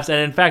played for laughs. And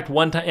in fact,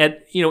 one time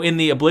in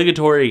the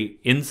obligatory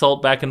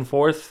insult back and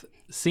forth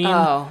scene,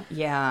 Oh,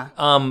 yeah.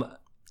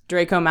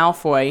 Draco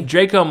Malfoy.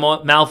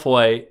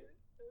 Malfoy,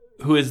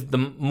 who is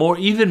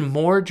even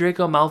more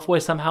Draco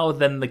Malfoy somehow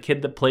than the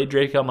kid that played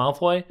Draco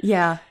Malfoy.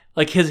 Yeah.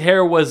 Like his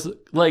hair was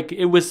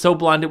it was so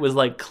blonde it was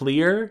like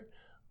clear.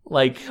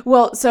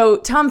 Well, so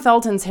Tom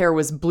Felton's hair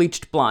was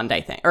bleached blonde,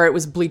 I think. Or it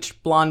was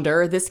bleached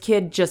blonder. This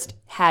kid just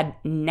had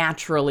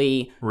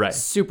naturally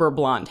super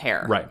blonde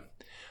hair. Right.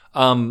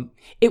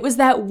 It was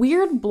that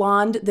weird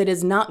blonde that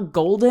is not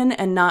golden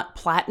and not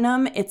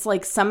platinum. It's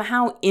like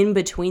somehow in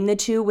between the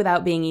two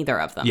without being either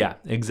of them. Yeah,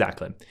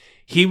 exactly.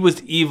 He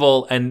was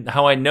evil, and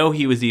how I know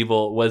he was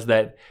evil was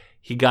that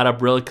he got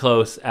up really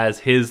close as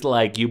his,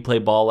 you play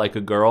ball like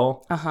a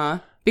girl. Uh-huh.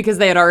 Because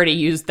they had already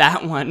used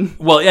that one.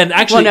 Well, and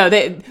actually, what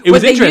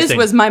they used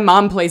was my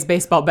mom plays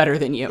baseball better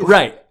than you.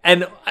 Right.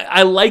 And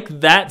I like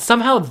that.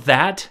 Somehow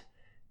that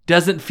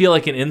doesn't feel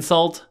like an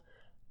insult.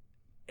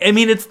 I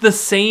mean, it's the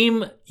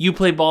same you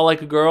play ball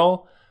like a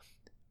girl,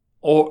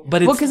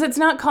 but it's... because it's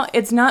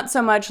not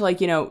so much like,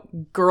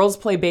 girls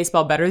play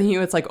baseball better than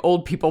you. It's like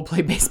old people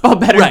play baseball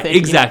better than you. Right,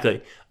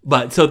 exactly.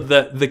 But so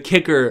the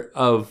kicker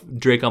of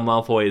Draco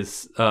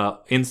Malfoy's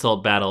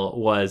insult battle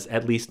was,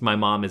 at least my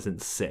mom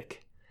isn't sick.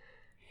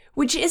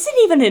 Which isn't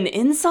even an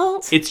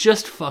insult. It's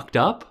just fucked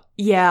up.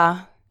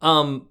 Yeah.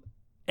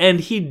 And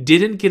he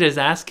didn't get his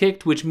ass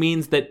kicked, which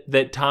means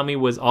that Tommy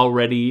was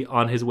already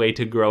on his way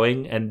to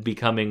growing and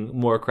becoming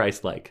more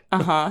Christ-like.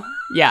 Uh-huh.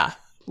 Yeah.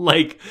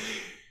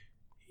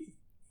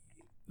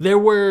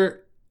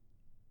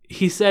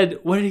 He said,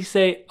 what did he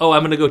say? Oh,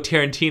 I'm going to go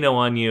Tarantino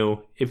on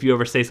you if you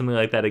ever say something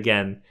like that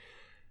again.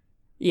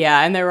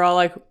 Yeah, and they were all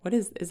like, what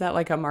is that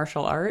like a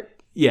martial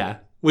art? Yeah,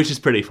 which is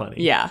pretty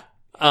funny. Yeah.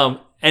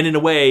 And in a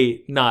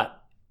way,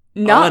 not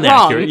wrong.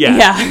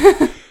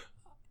 Yeah.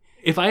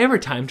 If I ever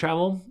time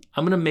travel,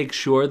 I'm going to make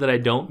sure that I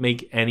don't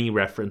make any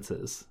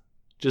references.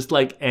 Just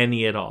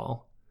any at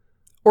all.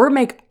 Or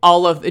make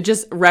all of it,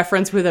 just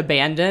reference with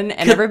abandon,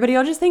 and everybody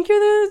will just think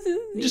you're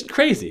just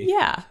crazy.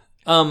 Yeah.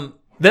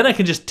 Then I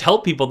can just tell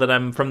people that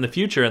I'm from the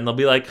future, and they'll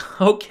be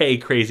like, okay,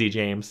 Crazy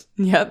James.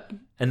 Yep.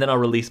 And then I'll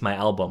release my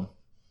album.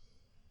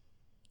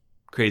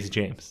 Crazy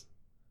James.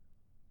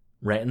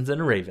 Rantins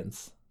and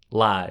Ravens.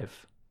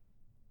 live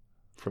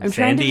from I'm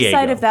San trying to Diego.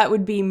 decide if that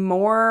would be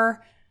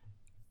more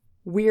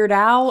Weird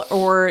Al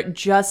or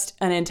just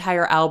an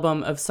entire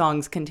album of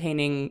songs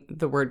containing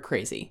the word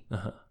crazy.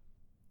 Uh-huh.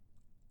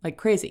 Like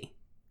Crazy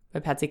by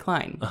Patsy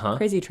Cline. Uh-huh.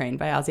 Crazy Train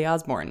by Ozzy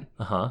Osbourne.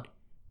 Uh-huh.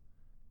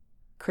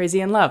 Crazy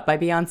in Love by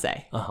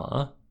Beyonce.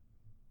 Uh-huh.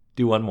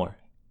 Do one more.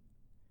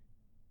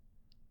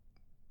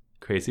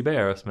 Crazy by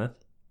Aerosmith.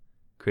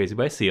 Crazy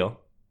by Seal.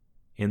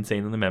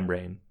 Insane in the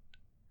Membrane.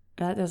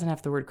 That doesn't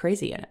have the word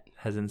crazy in it.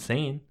 Has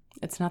insane.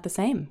 It's not the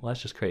same. Well,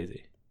 that's just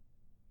crazy.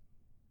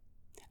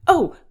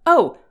 Oh.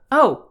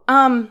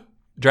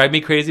 Drive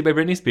Me Crazy by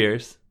Britney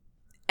Spears.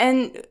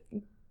 And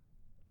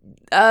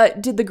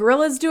did the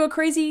Gorillaz do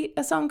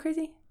a song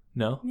Crazy?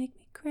 No. Make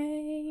me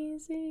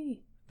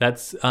crazy.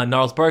 That's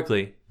Gnarls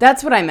Barkley.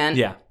 That's what I meant.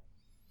 Yeah.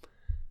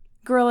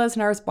 Gorillaz,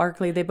 Gnarls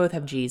Barkley, they both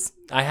have G's.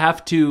 I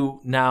have to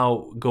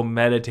now go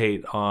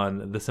meditate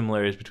on the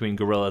similarities between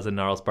Gorillaz and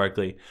Gnarls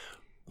Barkley.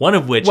 One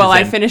of which While is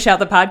I finish out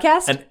the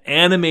podcast? an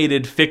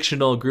animated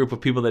fictional group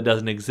of people that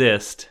doesn't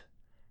exist.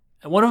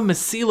 And one of them is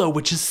CeeLo,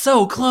 which is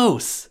so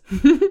close.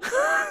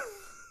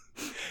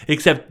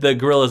 Except the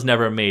Gorillaz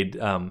never made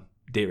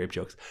date rape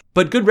jokes.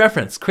 But good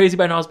reference. Crazy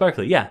by Gnarls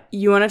Barkley. Yeah.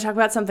 You want to talk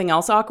about something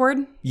else awkward?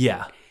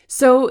 Yeah.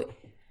 So,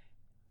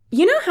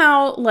 you know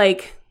how,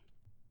 like,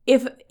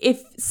 if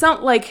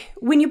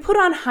when you put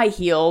on high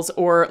heels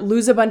or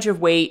lose a bunch of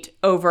weight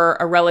over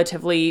a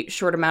relatively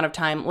short amount of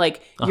time,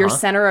 like, your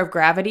center of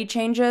gravity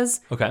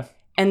changes. Okay.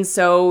 And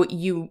so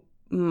you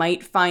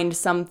might find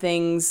some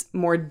things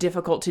more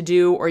difficult to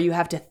do, or you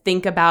have to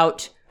think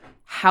about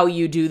how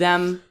you do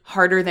them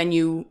harder than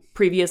you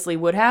previously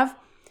would have.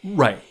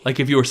 Right. Like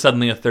if you were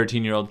suddenly a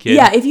 13-year-old kid.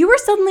 Yeah, if you were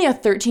suddenly a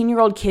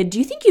 13-year-old kid, do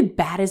you think you'd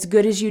bat as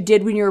good as you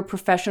did when you were a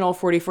professional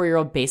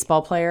 44-year-old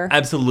baseball player?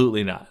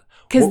 Absolutely not.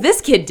 Because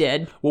this kid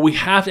did. Well, we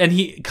have to, and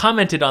he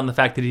commented on the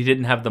fact that he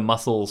didn't have the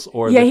muscles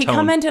or the Yeah, tone. he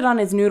commented on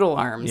his noodle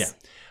arms. Yeah.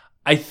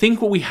 I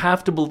think what we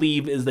have to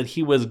believe is that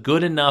he was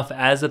good enough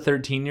as a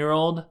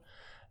 13-year-old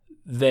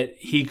that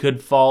he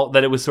could fall,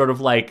 that it was sort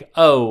of like,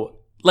 oh,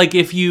 like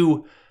if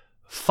you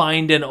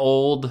find an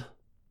old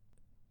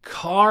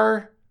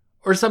car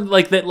or something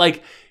like that,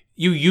 like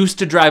you used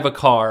to drive a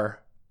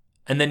car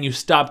and then you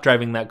stopped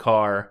driving that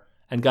car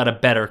and got a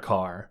better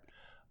car.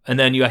 And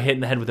then you got hit in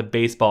the head with a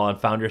baseball and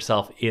found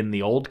yourself in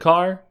the old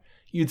car,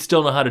 you'd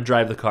still know how to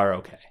drive the car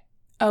okay.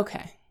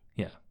 Okay.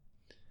 Yeah.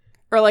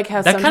 Or like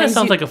how that kind of sometimes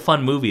sounds like a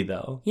fun movie,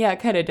 though. Yeah, it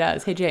kind of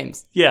does. Hey,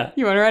 James. Yeah.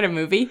 You want to write a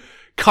movie?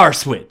 Car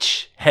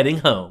Switch, heading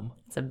home.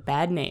 It's a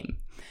bad name.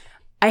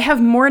 I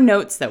have more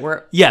notes that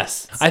were...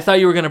 Yes. I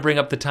thought you were going to bring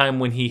up the time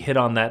when he hit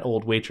on that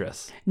old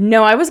waitress.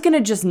 No, I was going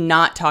to just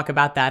not talk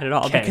about that at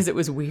all because it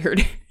was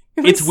weird.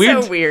 It's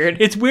weird. So weird.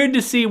 It's weird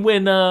to see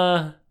when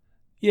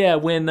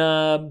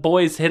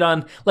boys hit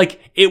on,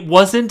 like, it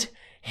wasn't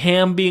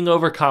Ham being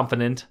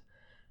overconfident,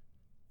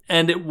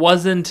 and it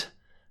wasn't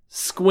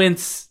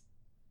Squints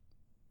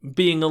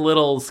being a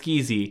little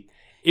skeezy.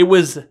 It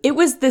was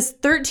this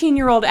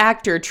 13-year-old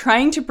actor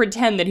trying to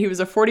pretend that he was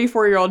a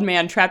 44-year-old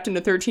man trapped in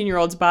a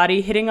 13-year-old's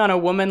body, hitting on a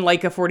woman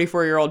like a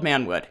 44-year-old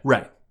man would.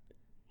 right.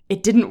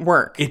 It didn't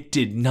work. It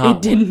did not.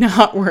 It did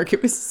not work.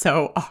 It was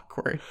so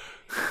awkward.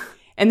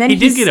 And then He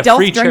did get a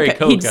free cherry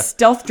Coke. He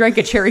stealth drank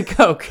a cherry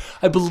Coke.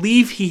 I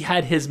believe he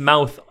had his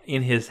mouth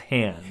in his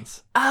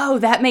hands. Oh,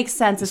 that makes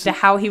sense as to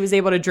how he was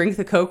able to drink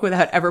the Coke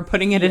without ever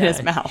putting it in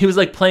his mouth. He was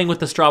like playing with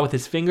the straw with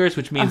his fingers,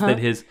 which means that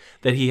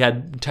he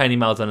had tiny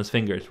mouths on his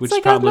fingers, which is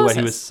like probably why he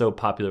osmosis. was so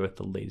popular with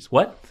the ladies.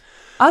 What?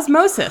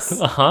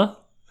 Osmosis Uh-huh.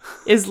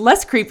 is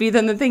less creepy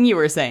than the thing you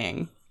were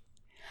saying.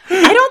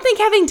 I don't think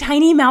having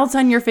tiny mouths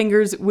on your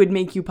fingers would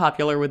make you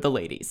popular with the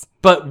ladies.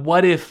 But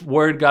what if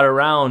word got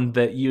around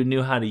that you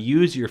knew how to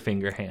use your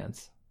finger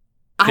hands?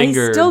 I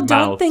still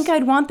don't mouths. think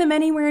I'd want them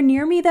anywhere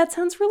near me. That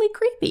sounds really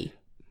creepy.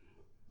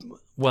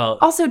 Well,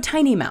 Also,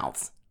 tiny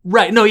mouths.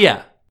 right. No,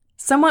 yeah.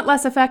 Somewhat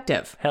less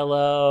effective.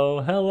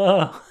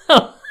 Hello.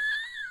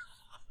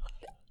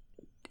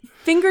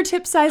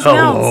 Fingertip-sized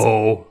mouths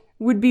Hello.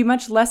 would be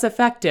much less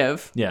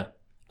effective. Yeah.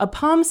 A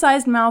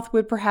palm-sized mouth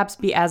would perhaps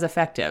be as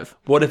effective.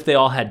 What if they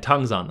all had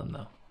tongues on them,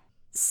 though?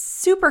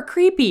 Super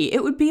creepy.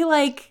 It would be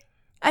like,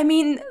 I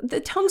mean, the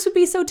tongues would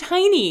be so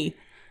tiny.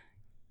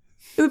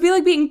 It would be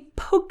like being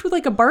poked with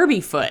like a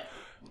Barbie foot.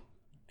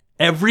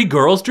 Every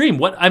girl's dream.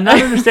 What? I'm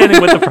not understanding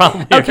what the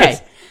problem here Okay,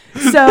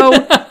 is. so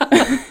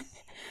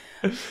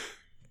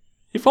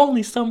If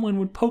only someone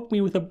would poke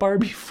me with a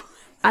Barbie foot.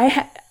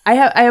 I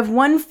have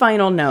one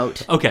final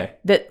note Okay.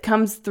 that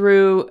comes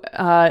through.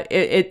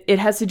 It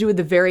has to do with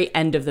the very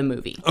end of the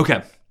movie.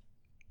 Okay.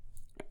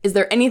 Is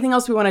there anything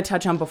else we want to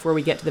touch on before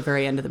we get to the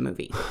very end of the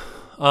movie?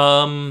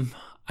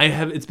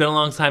 It's been a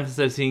long time since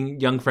I've seen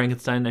Young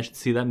Frankenstein. I should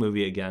see that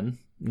movie again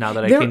now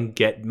that I can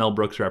get Mel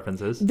Brooks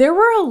references. There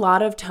were a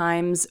lot of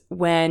times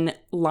when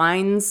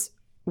lines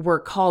were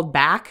called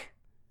back,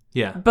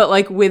 Yeah. but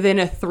like within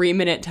a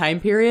 3-minute time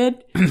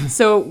period.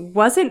 So it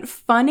wasn't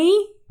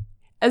funny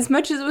as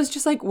much as it was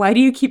just like, why do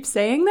you keep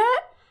saying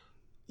that?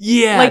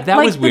 Yeah, Like that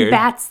was the weird.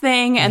 bats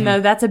thing and the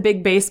that's a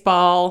big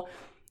baseball.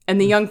 And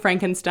the Young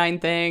Frankenstein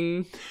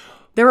thing.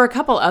 There were a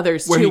couple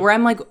others too where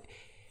I'm like,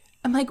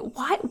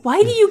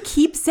 why do you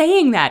keep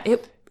saying that?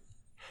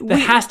 That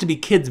has to be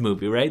kids'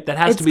 movie, right? That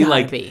has to be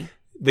like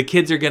the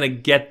kids are gonna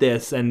get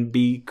this and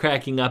be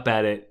cracking up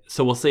at it,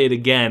 so we'll say it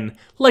again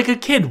like a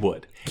kid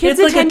would. Kids'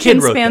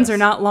 attention spans are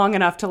not long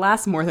enough to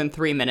last more than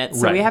 3 minutes,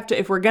 so we have to.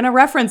 If we're gonna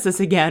reference this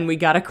again, we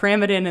gotta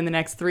cram it in the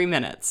next 3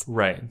 minutes.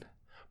 Right.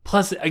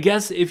 Plus, I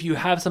guess if you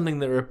have something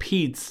that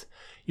repeats,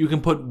 you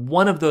can put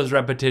one of those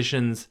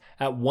repetitions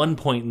at one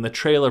point in the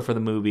trailer for the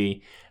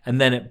movie, and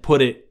then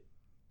put it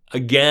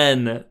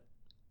again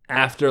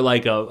after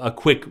like a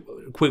quick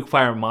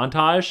fire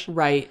montage.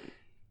 Right.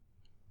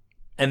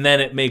 And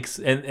then it makes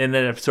and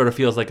then it sort of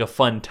feels like a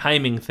fun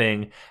timing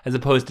thing as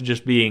opposed to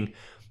just being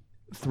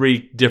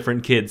 3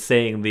 different kids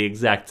saying the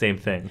exact same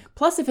thing.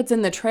 Plus, if it's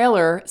in the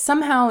trailer,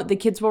 somehow the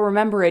kids will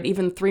remember it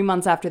even 3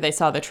 months after they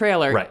saw the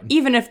trailer. Right.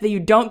 Even if you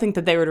don't think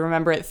that they would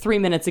remember it 3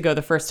 minutes ago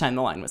the first time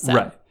the line was said.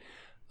 Right.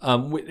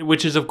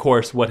 Which is, of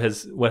course, what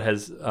has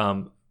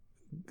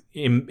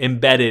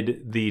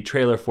embedded the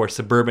trailer for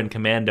Suburban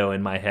Commando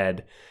in my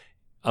head.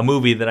 A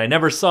movie that I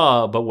never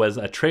saw, but was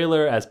a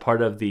trailer as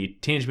part of the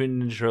Teenage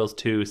Mutant Ninja Turtles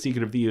 2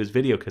 Secret of the Ooze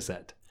video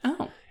cassette.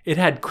 Oh. It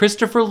had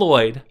Christopher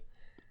Lloyd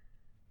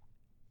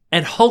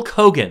and Hulk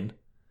Hogan.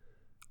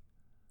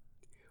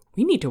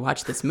 We need to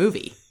watch this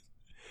movie.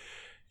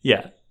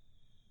 Yeah.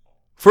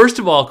 First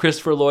of all,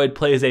 Christopher Lloyd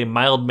plays a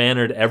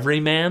mild-mannered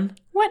everyman.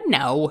 What?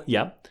 No.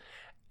 Yep.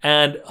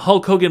 And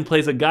Hulk Hogan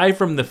plays a guy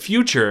from the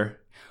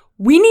future.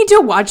 We need to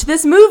watch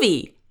this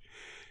movie.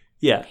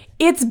 Yeah.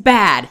 It's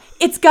bad.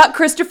 It's got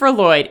Christopher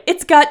Lloyd.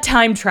 It's got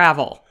time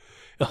travel.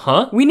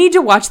 Uh-huh. We need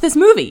to watch this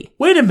movie.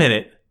 Wait a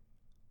minute.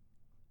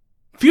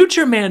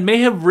 Future Man may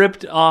have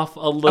ripped off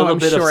a little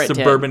bit of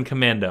Suburban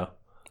Commando.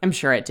 I'm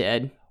sure it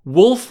did.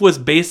 Wolf was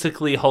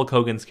basically Hulk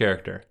Hogan's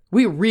character.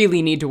 We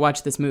really need to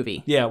watch this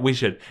movie. Yeah, we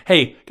should.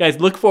 Hey,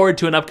 guys, look forward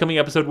to an upcoming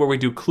episode where we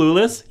do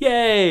Clueless.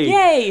 Yay!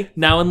 Yay!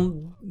 Now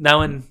and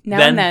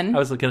then. I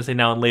was going to say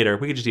now and later.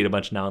 We could just eat a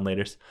bunch of now and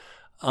laters.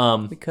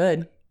 We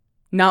could.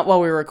 Not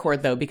while we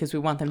record, though, because we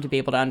want them to be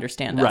able to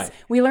understand us. Right.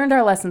 We learned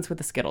our lessons with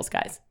the Skittles,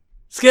 guys.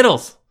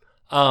 Skittles!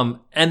 And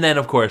then,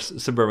 of course,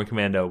 Suburban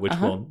Commando, which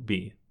will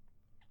be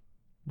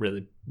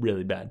really,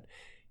 really bad.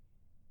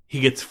 He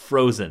gets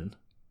frozen.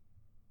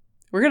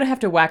 We're going to have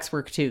to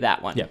waxwork, too,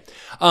 that one. Yeah.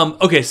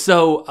 Okay,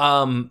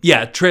 so,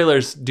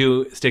 trailers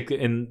do stick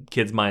in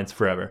kids' minds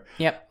forever.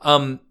 Yep.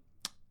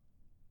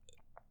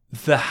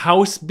 The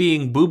house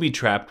being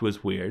booby-trapped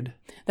was weird.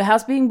 The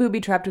house being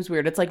booby-trapped was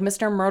weird. It's like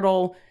Mr.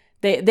 Myrtle...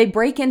 They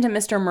break into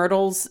Mr.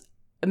 Myrtle's...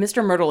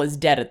 Mr. Myrtle is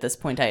dead at this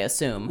point, I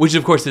assume. Which,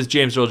 of course, is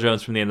James Earl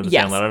Jones from the end of the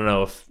Sandlot. I don't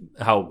know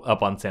how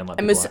up on Sandlot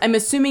I'm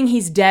assuming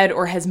he's dead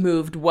or has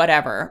moved,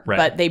 whatever. Right.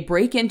 But they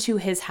break into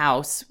his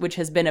house, which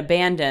has been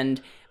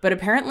abandoned. But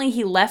apparently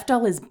he left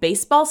all his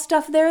baseball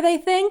stuff there, they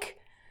think.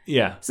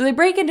 Yeah. So they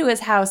break into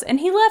his house,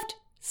 and he left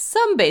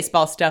some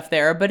baseball stuff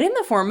there, but in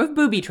the form of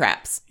booby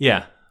traps.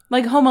 Yeah.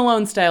 Like Home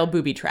Alone-style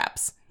booby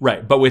traps.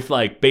 Right, but with,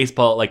 like,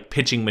 baseball, like,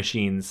 pitching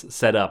machines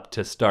set up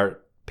to start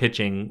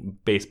pitching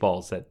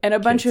baseballs at and a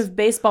bunch of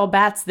baseball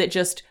bats that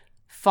just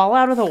fall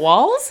out of the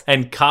walls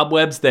and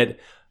cobwebs that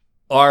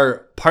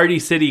are Party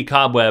City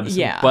cobwebs,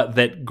 but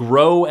that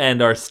grow and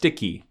are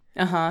sticky.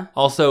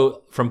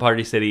 Also from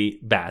Party City,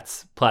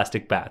 bats,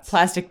 plastic bats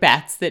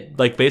that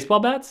like baseball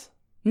bats.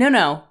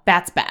 No,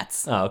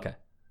 bats. Oh, okay.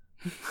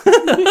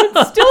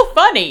 It's still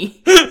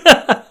funny.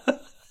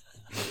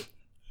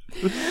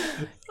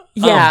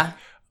 Yeah.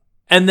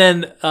 And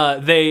then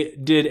they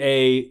did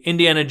a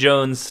Indiana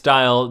Jones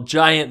style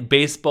giant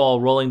baseball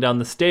rolling down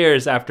the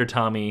stairs after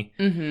Tommy,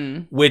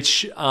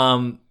 which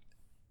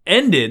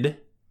ended,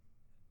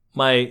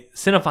 my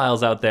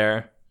cinephiles out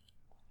there,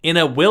 in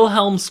a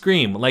Wilhelm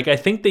scream. Like, I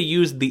think they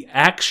used the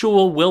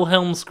actual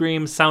Wilhelm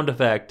scream sound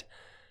effect.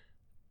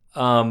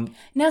 Now,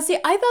 see,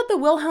 I thought the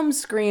Wilhelm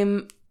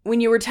scream,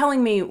 when you were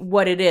telling me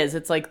what it is,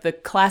 it's like the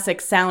classic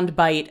sound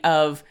bite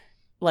of...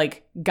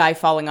 like guy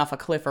falling off a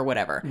cliff or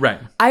whatever. Right.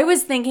 I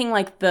was thinking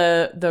like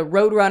the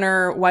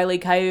Roadrunner, Wile E.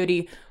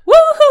 Coyote,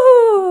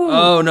 woohoo!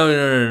 Oh,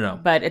 no.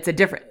 But it's a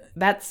different,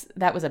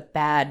 that was a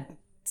bad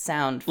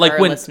sound for like our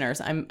when,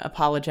 listeners. I'm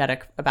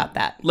apologetic about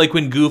that. Like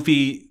when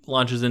Goofy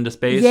launches into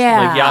space?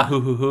 Yeah. Like Yahoo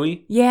Hoo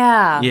Hooey?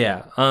 Yeah.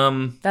 Yeah.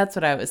 That's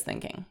what I was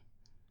thinking.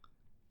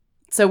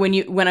 So when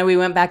we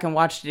went back and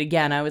watched it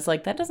again, I was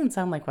like, that doesn't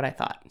sound like what I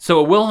thought. So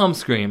a Wilhelm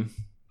scream,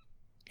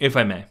 if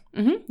I may.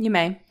 You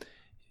may.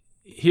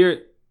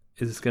 Here...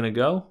 Is this going to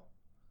go?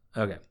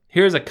 Okay.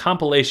 Here's a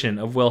compilation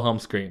of Wilhelm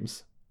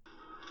screams.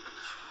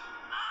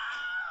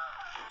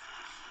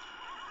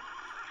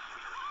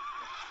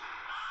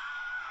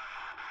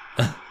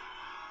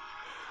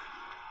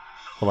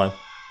 Hold on.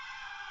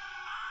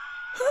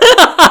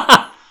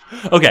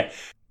 Okay.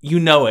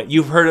 You know it.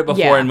 You've heard it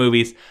before in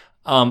movies.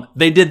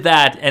 They did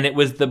that, and it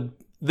was the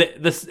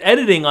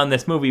editing on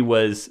this movie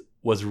was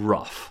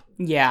rough.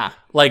 Yeah.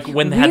 Like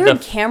when they had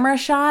the camera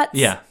shots.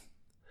 Yeah.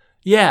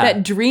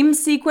 That dream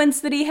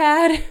sequence that he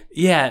had.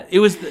 Yeah, it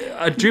was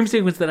a dream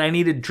sequence that I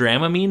needed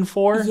Dramamine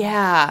for.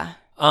 Yeah.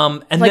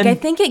 And Like, then, I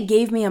think it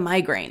gave me a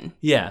migraine.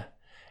 yeah.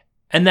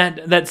 And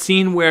that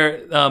scene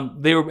where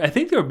I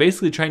think they were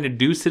basically trying to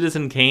do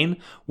Citizen Kane,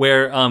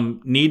 where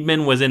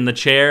Needman was in the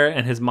chair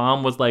and his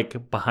mom was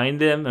like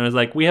behind him and was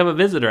like, "We have a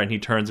visitor," and he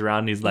turns around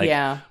and he's like,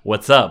 Yeah.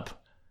 "What's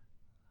up?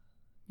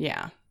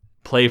 Yeah.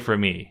 Play for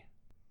me."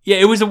 Yeah,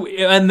 it was,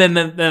 and then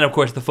of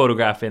course the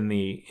photograph in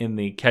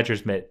the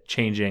catcher's mitt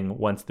changing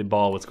once the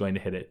ball was going to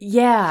hit it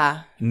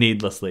Yeah.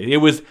 needlessly. It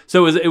was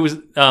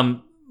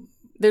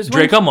There's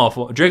Draco one.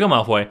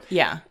 Malfoy.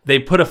 Yeah. They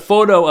put a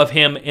photo of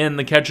him in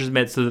the catcher's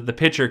mitt so that the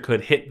pitcher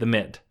could hit the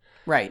mitt.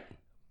 Right.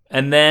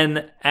 And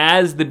then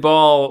as the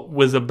ball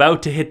was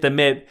about to hit the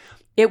mitt,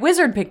 It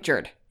wizard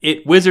pictured.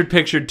 it wizard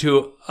pictured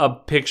to a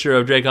picture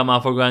of Draco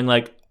Malfoy going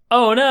like,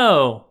 "Oh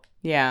no."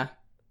 Yeah.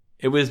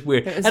 It was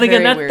weird. It was and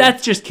again, very weird.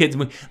 that's just kids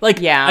movie. Like,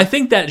 Yeah. I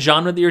think that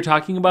genre that you're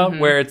talking about, Mm-hmm.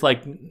 where it's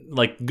like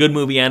good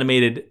movie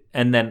animated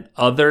and then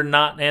other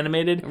not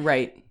animated,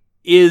 Right.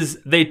 is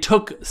they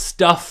took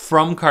stuff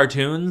from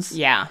cartoons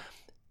Yeah.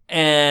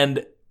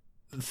 and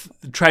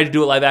try to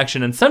do it live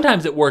action, and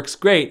sometimes it works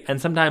great,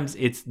 and sometimes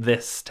it's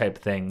this type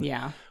of thing.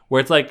 Yeah. Where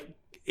it's like,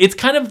 it's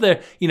kind of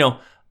the,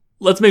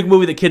 let's make a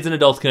movie that kids and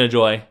adults can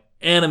enjoy,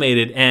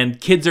 animated, and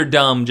kids are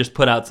dumb, just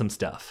put out some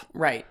stuff.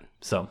 Right.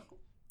 So,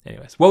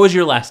 anyways, what was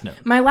your last note?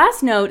 My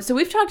last note. So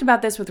we've talked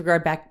about this with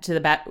regard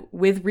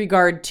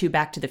to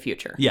Back to the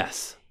Future.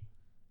 Yes.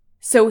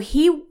 So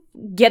he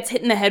gets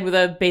hit in the head with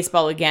a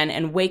baseball again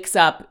and wakes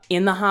up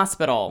in the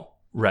hospital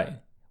Right.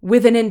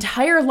 with an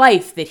entire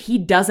life that he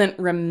doesn't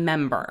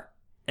remember.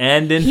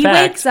 And in He fact,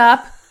 wakes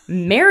up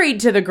married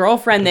to the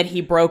girlfriend that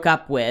he broke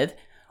up with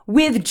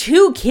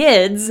 2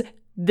 kids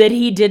that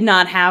he did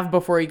not have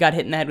before he got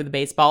hit in the head with a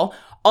baseball.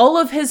 All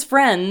of his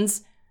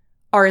friends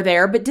are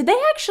there, but did they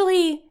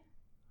actually...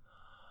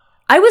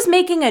 I was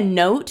making a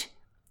note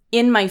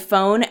in my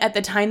phone at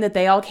the time that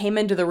they all came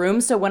into the room,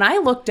 so when I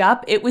looked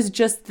up, it was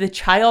just the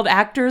child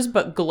actors,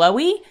 but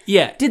glowy.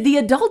 yeah. Did the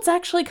adults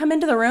actually come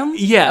into the room?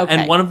 Yeah, Okay.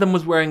 and one of them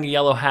was wearing a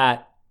yellow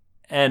hat,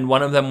 and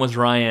one of them was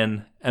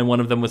Ryan, and one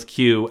of them was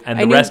Q, and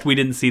the rest we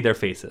didn't see their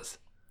faces.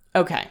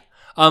 Okay.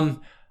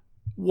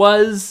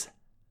 Was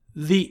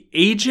the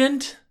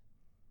agent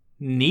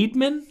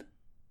Needman?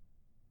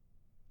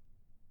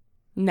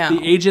 No.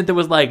 The agent that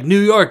was like, "New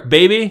York,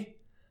 baby,"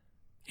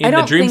 in I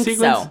don't the dream think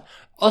sequence? so.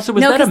 Also,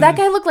 was No, that because that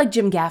guy looked like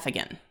Jim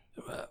Gaffigan.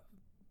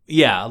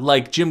 Yeah,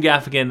 like Jim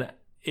Gaffigan,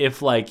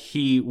 if like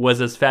he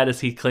was as fat as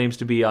he claims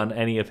to be on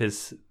any of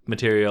his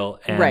material,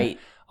 and Right.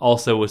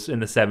 also was in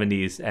the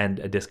 70s and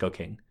a disco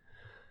king.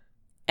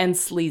 And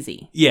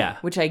sleazy. Yeah,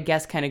 Which I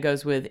guess kind of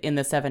goes with in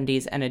the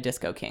 70s and a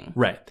disco king.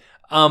 right.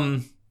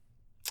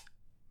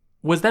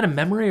 Was that a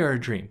memory or a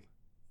dream?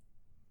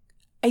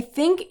 I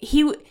think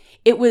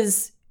it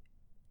was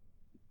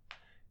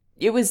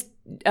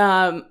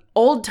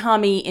old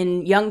Tommy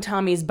in young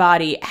Tommy's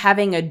body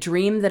having a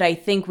dream that I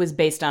think was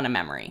based on a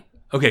memory.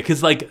 Okay,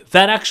 because like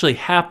that actually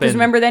happened. Because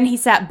remember then he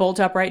sat bolt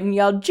upright and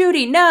yelled,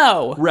 "Judy,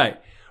 no!"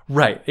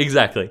 Right,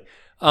 exactly.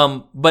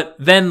 But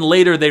then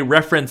later they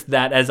referenced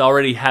that as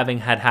already having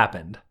had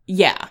happened.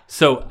 Yeah.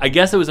 So I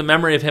guess it was a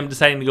memory of him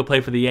deciding to go play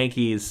for the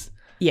Yankees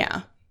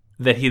Yeah.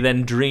 that he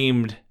then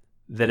dreamed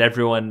that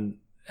everyone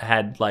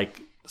had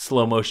like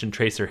slow motion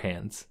tracer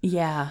hands.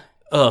 Yeah.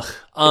 Ugh.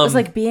 It was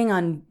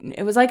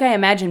like I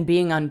imagine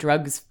being on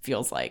drugs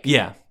feels like.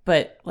 Yeah,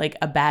 But like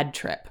a bad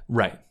trip.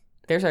 right.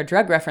 There's our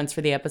drug reference for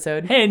the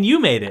episode. Hey, and you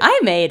made it. I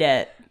made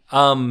it.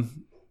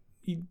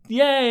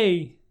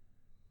 Yay.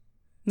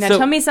 Now So-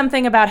 tell me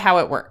something about how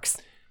it works.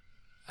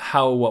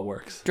 What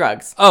works?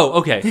 Drugs. Oh,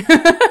 okay.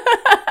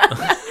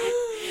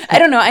 I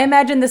don't know. I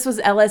imagine this was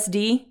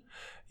LSD.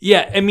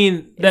 Yeah, I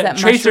mean that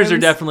tracers are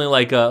mushrooms? definitely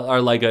like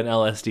an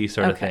LSD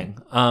sort of Okay.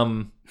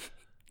 thing.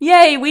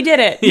 Yay, we did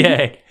it.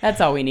 Yay. That's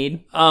all we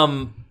need.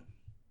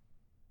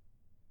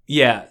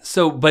 Yeah,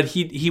 so but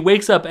he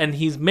wakes up and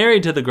he's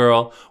married to the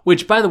girl,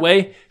 which by the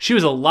way, she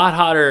was a lot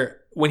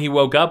hotter when he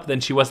woke up than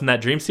she was in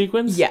that dream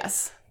sequence.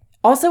 Yes.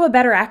 Also a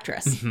better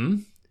actress. Mm-hmm.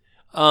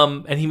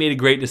 And he made a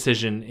great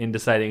decision in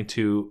deciding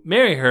to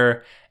marry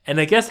her and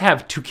I guess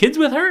have 2 kids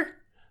with her.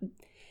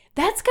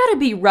 That's got to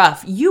be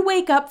rough. You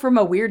wake up from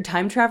a weird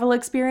time travel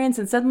experience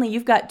and suddenly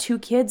you've got 2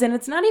 kids and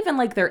it's not even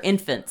like they're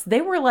infants.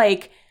 They were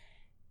like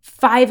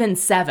 5 and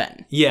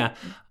 7. Yeah.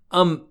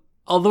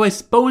 Although I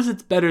suppose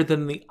it's better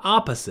than the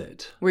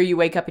opposite. Where you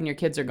wake up and your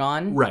kids are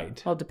gone?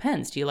 Right. Well, it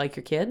depends. Do you like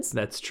your kids?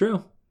 That's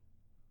true.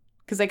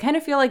 Because I kind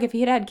of feel like if he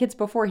had had kids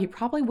before, he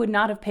probably would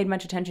not have paid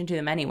much attention to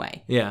them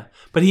anyway. Yeah.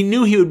 But he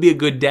knew he would be a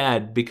good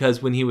dad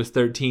because when he was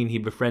 13, he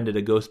befriended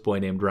a ghost boy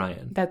named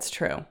Ryan. That's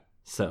true.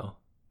 So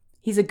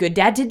He's a good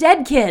dad to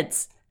dead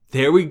kids.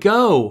 there we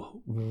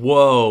go.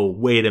 Whoa,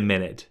 wait a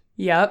minute.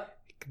 Yep.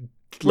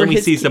 Let me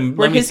see some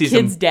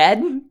kids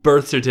dead?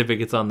 birth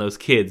certificates on those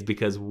kids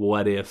because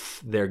what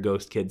if they're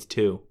ghost kids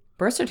too?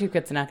 Birth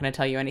certificate's not going to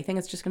tell you anything.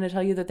 It's just going to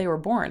tell you that they were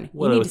born.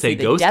 Well, it you need would to say see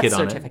the ghost death kid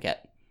on it. certificate.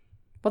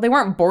 Well, they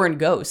weren't born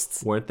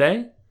ghosts. Weren't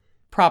they?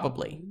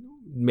 Probably.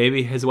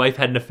 Maybe his wife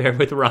had an affair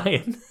with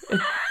Ryan.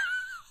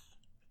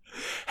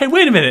 Hey,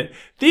 wait a minute.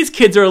 These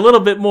kids are a little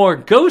bit more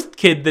ghost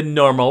kid than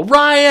normal.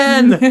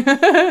 Ryan!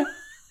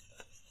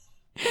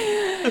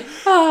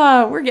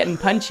 We're getting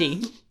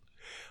punchy.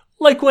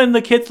 Like when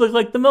the kids look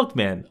like the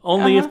milkman,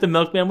 only if the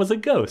milkman was a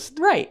ghost.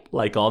 Right.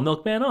 Like all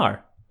milkmen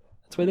are.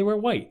 That's why they wear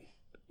white.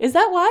 Is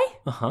that why?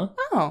 Uh-huh.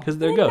 Oh. Because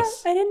they're I didn't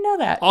ghosts. I didn't know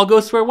that. All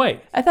ghosts wear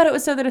white. I thought it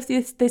was so that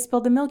if they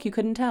spilled the milk, you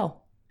couldn't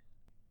tell.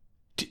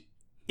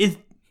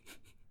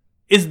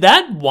 Is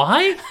that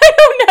why? I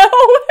don't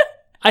know.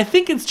 I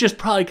think it's just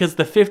probably because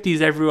the 50s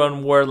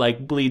everyone wore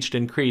like bleached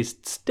and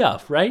creased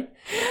stuff, right?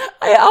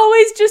 I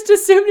always just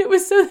assumed it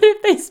was so that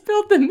if they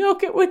spilled the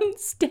milk, it wouldn't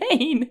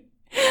stain.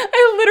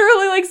 I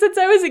literally, like, since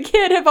I was a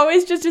kid, have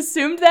always just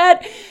assumed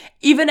that,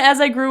 even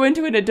as I grew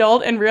into an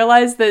adult and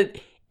realized that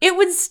it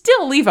would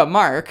still leave a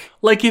mark.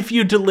 Like if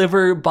you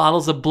deliver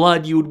bottles of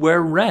blood, you would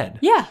wear red.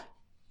 Yeah,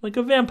 Like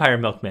a vampire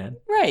milkman.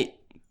 right.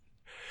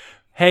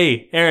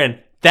 Hey, Aaron,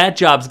 that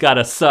job's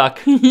gotta suck.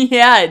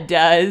 Yeah, it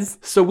does.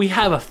 So we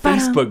have a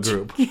Facebook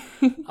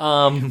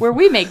group. Where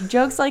we make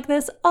jokes like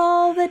this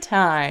all the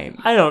time.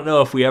 I don't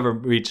know if we ever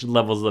reach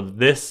levels of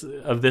this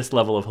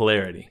level of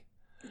hilarity.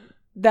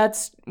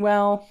 That's,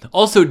 well,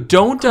 Also,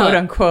 don't quote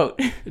unquote.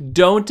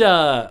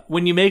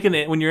 when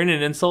you're in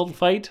an insult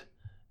fight,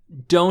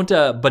 don't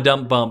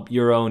badump bump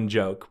your own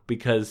joke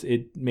because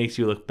it makes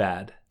you look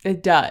bad.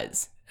 It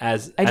does. I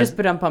As just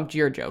bumped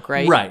your joke,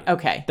 right? Right.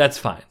 Okay. That's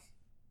fine.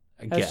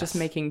 I was just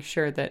making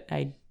sure that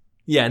I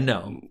Yeah,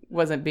 no.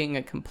 wasn't being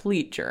a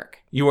complete jerk.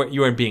 You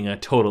weren't being a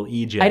total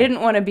EJ. I didn't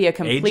want to be a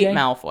complete AJ?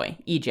 Malfoy.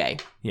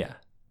 EJ. Yeah.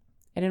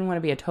 I didn't want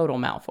to be a total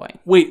Malfoy.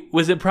 Wait,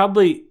 was it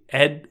probably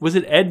Ed? Was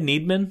it Ed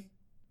Needman?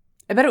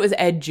 I bet it was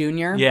Ed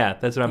Jr. Yeah,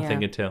 that's what I'm Yeah.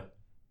 thinking too.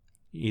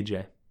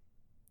 EJ.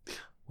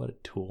 What a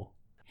tool.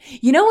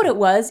 You know what it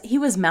was? He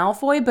was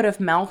Malfoy, but if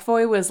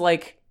Malfoy was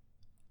like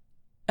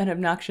an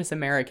obnoxious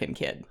American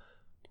kid.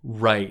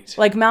 Right.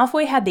 Like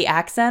Malfoy had the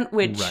accent,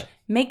 which Right.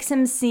 makes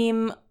him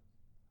seem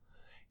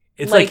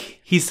It's like- like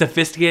he's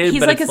sophisticated,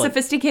 he's but like a it's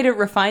sophisticated,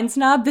 refined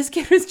snob. This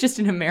kid was just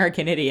an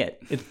American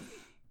idiot.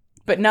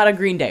 But not a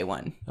Green Day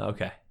one.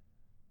 Okay.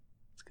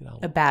 Let's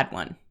get A bad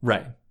one.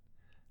 Right.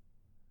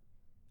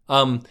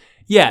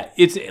 Yeah,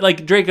 it's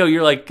like Draco,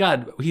 you're like,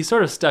 God, he's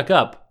sort of stuck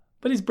up,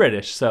 but he's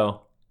British,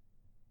 so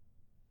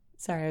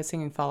Sorry, I was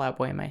singing Fall Out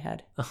Boy in my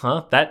head.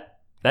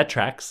 that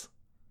tracks.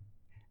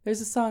 There's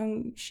a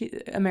song,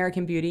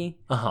 American Beauty.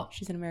 Uh-huh.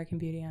 She's an American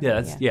Beauty.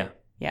 Yeah, that's yeah.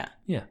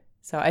 Yeah.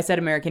 So I said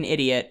American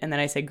Idiot, and then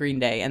I said Green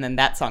Day, and then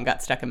that song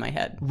got stuck in my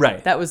head.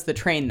 Right. That was the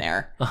train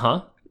there.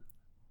 Uh-huh.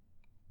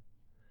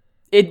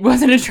 It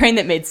wasn't a train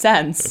that made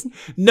sense.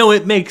 No,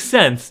 it makes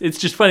sense. It's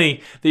just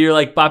funny that you're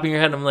like bopping your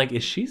head and I'm like,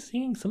 is she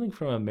singing something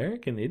from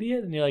American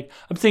Idiot? And you're like,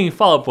 I'm singing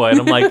Fall Out Boy. And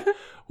I'm like,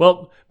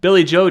 well,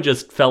 Billy Joe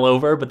just fell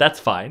over, but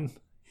that's fine.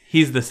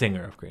 He's the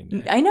singer of Green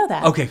Day. I know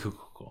that. Okay,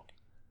 cool.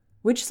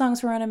 Which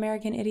songs were on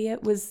American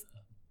Idiot? Was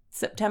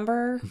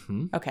September?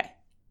 Mm-hmm. Okay.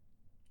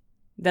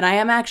 Then I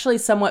am actually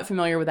somewhat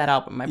familiar with that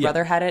album. My Yeah.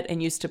 brother had it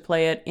and used to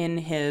play it in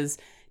his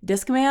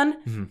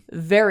Discman Mm-hmm.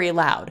 very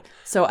loud.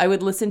 So I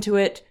would listen to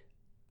it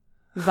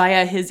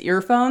via his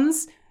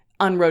earphones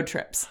on road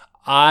trips.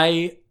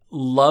 I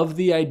love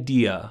the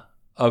idea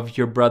of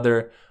your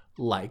brother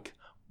like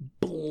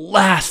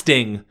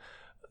blasting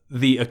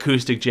the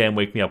acoustic jam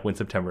 "Wake Me Up When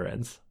September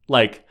Ends."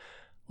 Like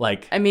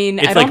I mean,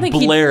 it's I don't like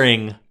think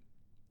blaring,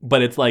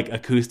 but it's like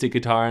acoustic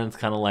guitar and it's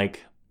kind of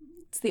like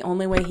it's the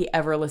only way he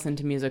ever listened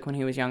to music when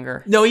he was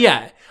younger. no,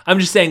 yeah. I'm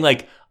just saying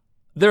like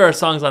there are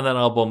songs on that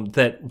album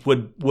that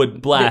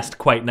would blast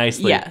quite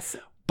nicely. Yes.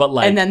 But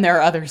like And then there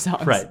are other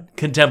songs. right,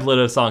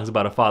 contemplative songs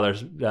about a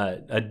father's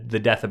the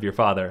death of your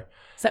father.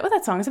 Is that what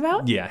that song's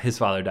about? Yeah, his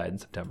father died in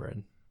September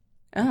and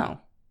Oh.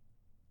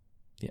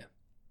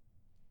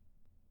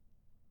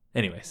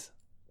 anyways.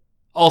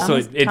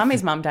 Also,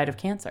 Tommy's mom died of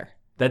cancer.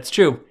 That's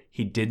true.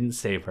 He didn't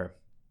save her.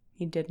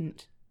 He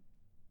didn't.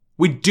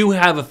 We do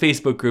have a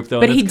Facebook group, though.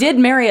 But and he it's- did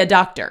marry a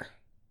doctor.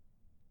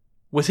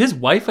 Was his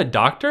wife a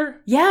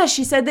doctor? Yeah,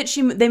 she said that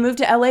they moved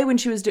to LA when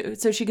she was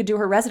so she could do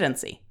her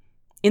residency.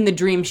 In the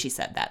dream, she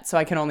said that, so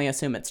I can only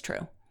assume it's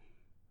true.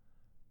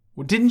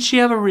 Didn't she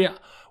have a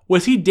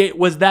Was he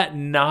was that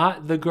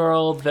not the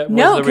girl that was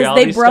No, the because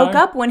reality they broke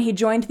star? up when he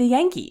joined the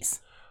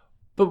Yankees.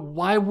 But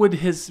why would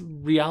his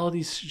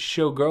reality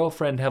show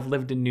girlfriend have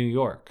lived in New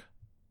York?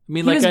 I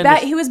mean,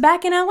 He was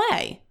back in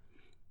LA.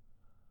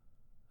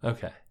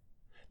 Okay.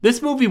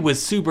 This movie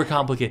was super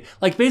complicated.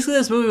 Like, basically,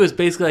 this movie was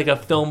basically like a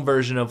film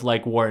version of,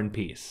 like, War and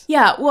Peace.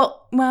 Yeah,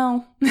 well,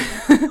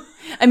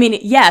 I mean,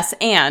 yes,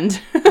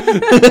 and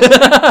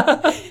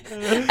I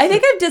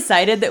think I've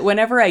decided that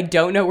whenever I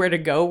don't know where to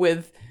go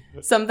with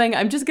something,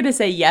 I'm just gonna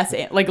say yes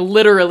and, like,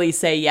 literally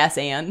say yes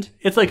and.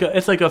 It's like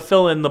a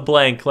fill in the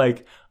blank,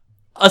 like,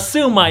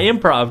 assume I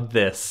improv'd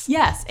this.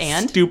 Yes,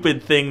 and.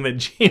 Stupid thing that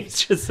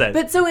James just said.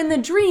 But so in the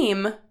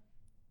dream,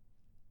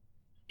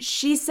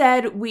 she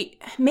said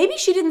maybe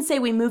she didn't say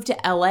we moved to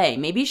LA.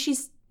 Maybe she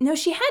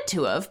had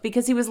to have,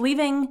 because he was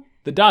leaving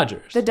the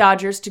Dodgers. the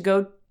Dodgers to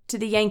go to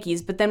the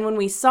Yankees. But then when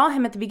we saw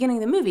him at the beginning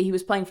of the movie, he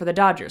was playing for the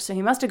Dodgers. So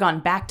he must have gone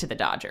back to the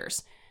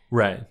Dodgers.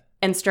 Right.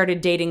 and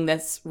started dating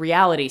this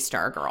reality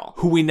star girl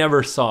Who we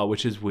never saw,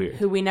 which is weird.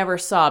 who we never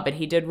saw, but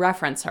he did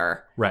reference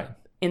her Right.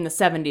 in the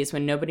 70s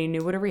when nobody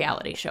knew what a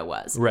reality show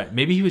was. Right.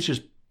 Maybe he was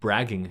just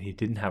bragging and he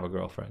didn't have a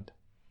girlfriend.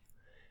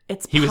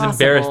 It's He was possible,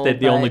 embarrassed that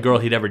the only but- girl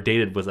he'd ever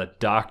dated was a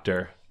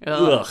doctor.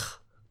 Ugh.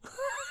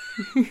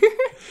 Ugh.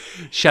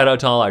 Shout out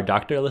to all our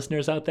doctor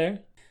listeners out there.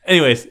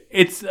 Anyways,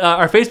 it's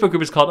our Facebook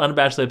group is called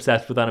Unabashedly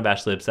Obsessed with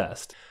Unabashedly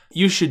Obsessed.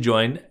 You should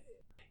join.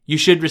 You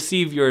should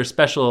receive your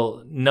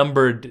special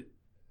numbered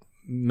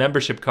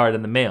membership card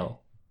in the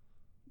mail.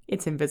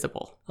 It's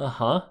invisible.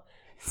 Uh-huh.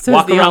 So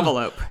is the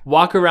envelope.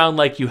 Walk around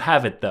like you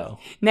have it, though.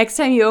 Next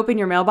time you open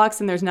your mailbox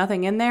and there's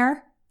nothing in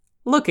there,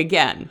 look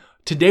again.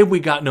 Today we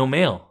got no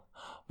mail.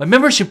 My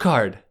membership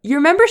card.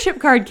 Your membership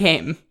card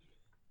came.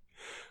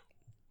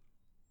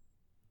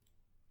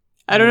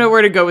 I don't know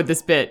where to go with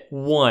this bit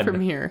 1.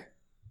 from here.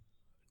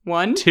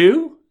 1?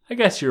 2? I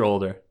guess you're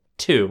older.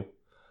 2.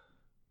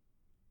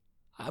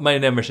 My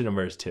membership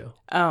number is 2.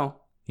 Oh.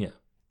 Yeah.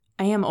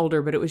 I am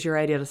older, but it was your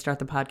idea to start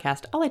the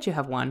podcast. I'll let you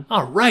have 1.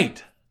 All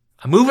right.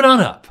 I'm moving on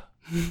up.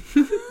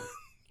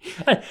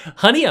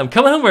 Honey, I'm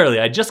coming home early.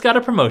 I just got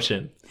a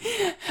promotion.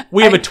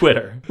 We have a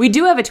Twitter. We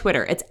do have a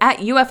Twitter. It's at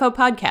UFO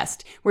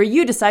Podcast, where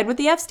you decide what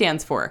the F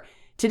stands for.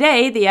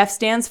 Today, the F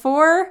stands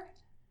for...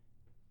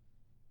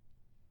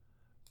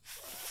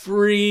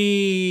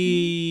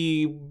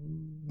 Free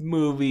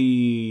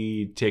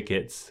movie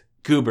tickets.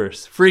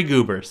 Goobers. Free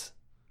goobers.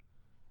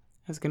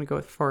 I was going to go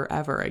with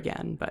forever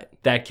again, but...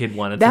 That kid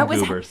wanted That some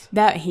was... goobers.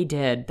 That he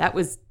did. That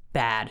was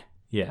bad.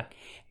 Yeah.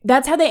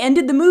 That's how they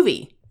ended the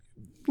movie.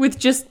 With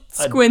just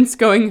Squints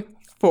going,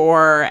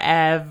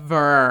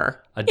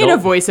 forever. In a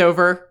Adult-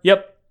 voiceover.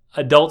 Yep.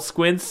 Adult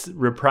Squints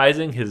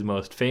reprising his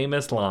most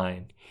famous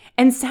line.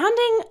 And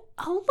sounding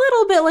a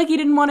little bit like he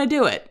didn't want to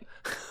do it.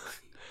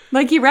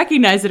 Like he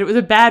recognized that it was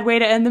a bad way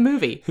to end the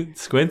movie.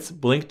 Squints,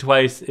 blink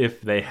twice if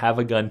they have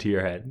a gun to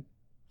your head.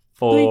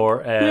 Blink,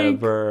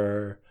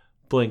 Forever.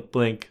 Blink,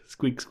 blink,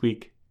 squeak,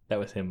 squeak. That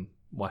was him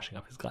washing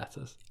off his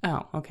glasses.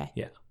 Oh, okay.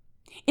 Yeah.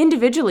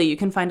 Individually, you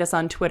can find us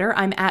on Twitter.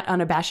 I'm at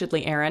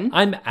Unabashedly Aaron.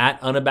 I'm at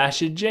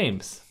Unabashed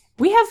James.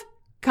 We have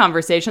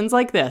conversations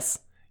like this,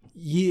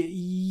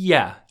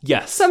 Yeah.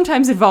 Yes.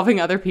 sometimes involving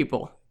other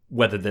people.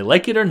 Whether they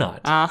like it or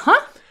not. Uh-huh.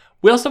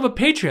 We also have a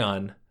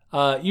Patreon.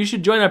 You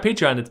should join our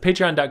Patreon. It's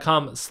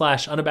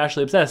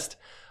patreon.com/unabashedlyobsessed.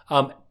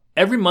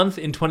 Every month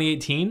in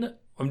 2018,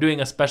 I'm doing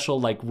a special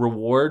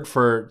reward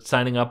for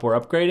signing up or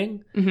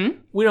upgrading. Mm-hmm.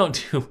 We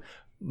don't do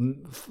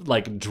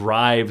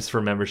drives for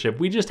membership.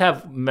 We just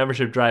have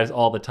membership drives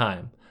all the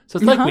time. So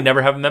it's like we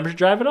never have a membership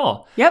drive at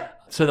all.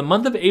 Yep. So the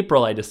month of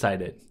April, I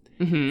decided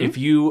if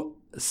you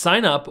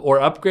sign up or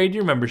upgrade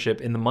your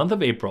membership in the month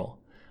of April,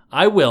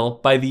 I will,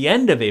 by the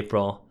end of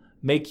April,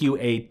 make you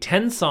a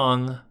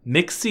 10-song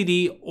mix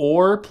CD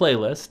or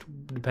playlist,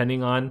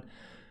 depending on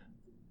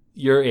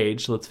your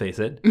age, let's face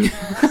it,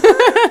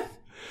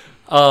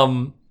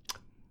 of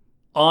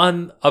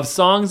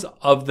songs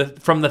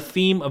from the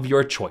theme of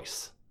your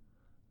choice.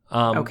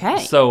 Okay.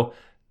 So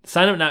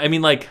sign up now. I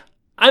mean,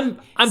 I'm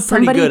pretty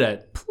Somebody good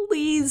at.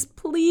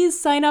 Please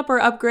sign up or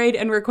upgrade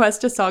and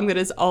request a song that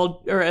is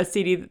all, or a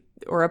CD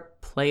or a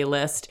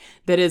playlist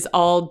that is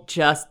all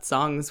just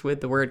songs with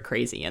the word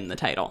crazy in the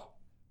title.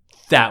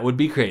 That would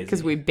be crazy.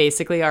 Because we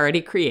basically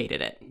already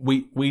created it.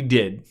 We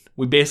did.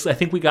 We basically, I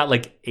think we got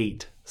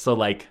 8. So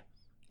And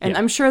yeah.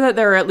 I'm sure that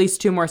there are at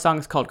least 2 more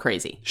songs called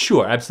Crazy.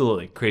 Sure,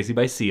 absolutely. Crazy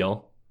by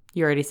Seal.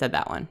 You already said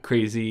that one.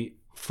 Crazy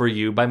for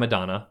You by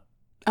Madonna.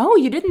 Oh,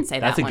 you didn't say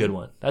That's that a one. good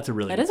one. That's a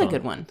really That good is song. a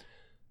good one.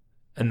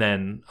 And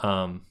then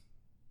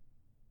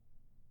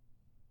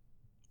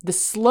The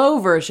slow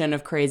version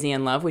of Crazy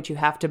in Love, which you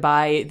have to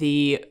buy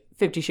the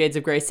 50 Shades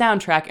of Grey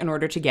soundtrack in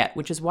order to get,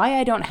 which is why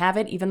I don't have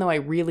it, even though I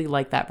really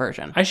like that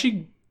version. I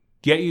should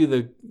get you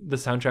the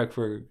soundtrack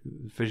for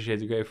 50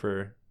 Shades of Grey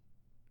for...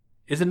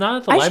 Is it not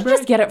at the I library? should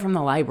just get it from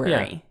the library.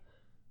 Yeah.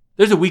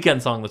 There's a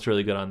Weekend song that's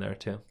really good on there,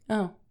 too.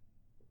 Oh.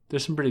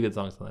 There's some pretty good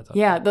songs on that song.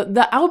 Yeah,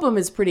 the album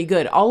is pretty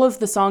good. All of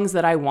the songs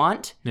that I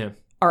want Yeah.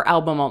 are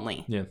album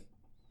only. Yeah.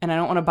 And I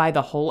don't want to buy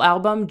the whole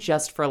album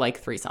just for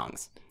 3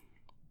 songs.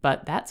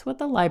 But that's what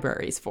the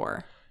library's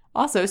for.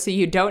 Also, so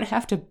you don't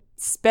have to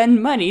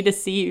spend money to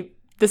see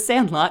The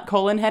Sandlot: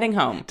 Heading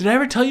Home. Did I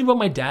ever tell you about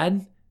my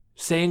dad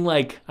saying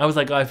I was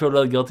I feel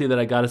really guilty that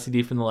I got a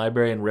CD from the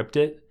library and ripped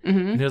it?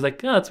 Mm-hmm. And he was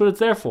like, that's what it's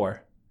there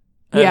for.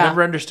 And Yeah. I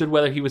never understood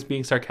whether he was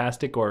being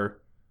sarcastic or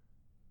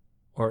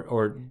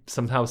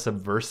somehow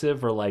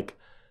subversive or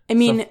I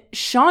mean,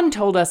 Sean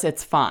told us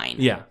it's fine.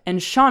 Yeah.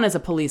 And Sean is a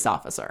police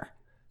officer.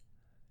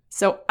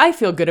 So I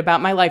feel good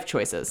about my life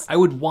choices. I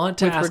would want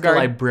to With ask regard- a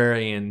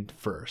librarian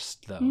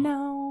first, though.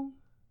 No.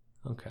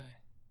 Okay.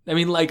 I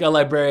mean, a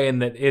librarian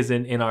that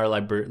isn't in our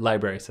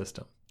library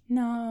system.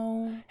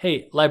 No.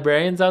 Hey,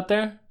 librarians out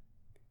there?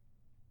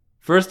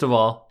 First of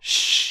all,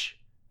 shh.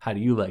 How do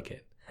you like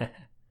it? Have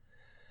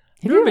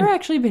you ever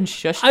actually been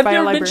shushed I've by a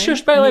never librarian? been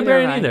shushed by a Neither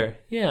librarian have I. either.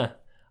 Yeah.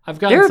 I've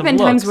gotten There have some been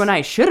times looks. when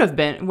I should have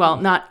been, well,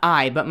 not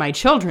I, but my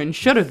children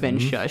should have been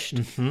shushed.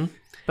 Mm-hmm.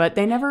 But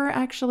they never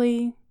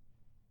actually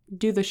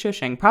do the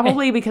shushing.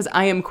 Probably because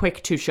I am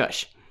quick to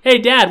shush. Hey,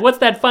 Dad, what's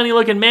that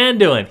funny-looking man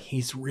doing?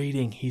 He's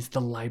reading. He's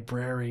the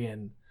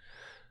librarian.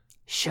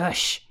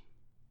 Shush.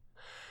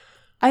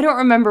 I don't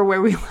remember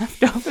where we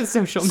left off of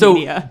social So,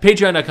 media.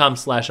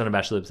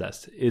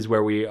 patreon.com/unabashedlyobsessed is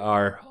where we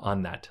are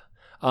on that.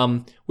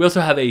 We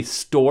also have a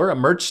store, a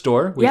merch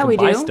store. Where you can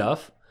buy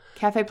stuff.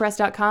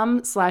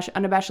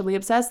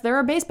 cafepress.com/unabashedlyobsessed. There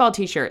are baseball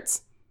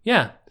t-shirts.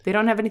 Yeah. They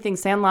don't have anything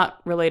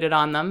Sandlot related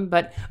on them,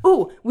 but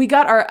we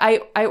got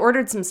I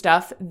ordered some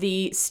stuff.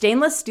 The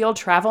stainless steel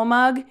travel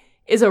mug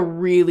is a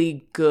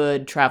really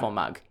good travel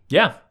mug.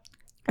 Yeah.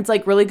 It's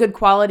like really good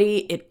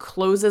quality. It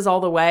closes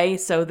all the way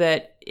so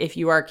that if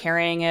you are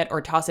carrying it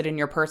or toss it in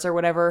your purse or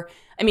whatever.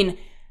 I mean,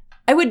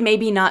 I would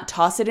maybe not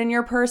toss it in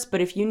your purse, but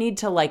if you need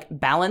to like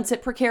balance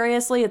it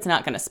precariously, it's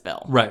not going to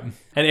spill. Right.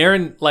 And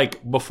Aaron,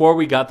 like before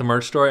we got the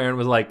merch store, Aaron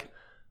was like,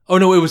 oh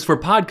no, it was for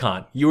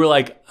PodCon. You were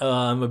like,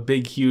 I'm a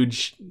big,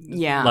 huge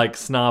like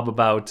snob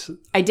about.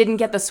 I didn't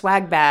get the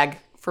swag bag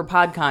for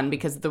PodCon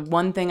because the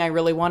one thing I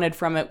really wanted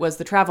from it was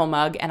the travel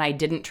mug, and I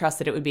didn't trust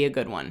that it would be a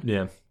good one.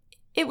 Yeah.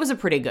 It was a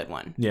pretty good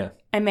one. Yeah.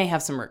 I may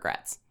have some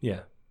regrets. Yeah.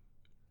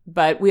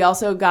 But we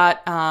also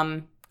got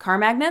car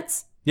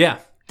magnets. Yeah.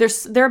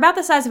 They're about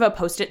the size of a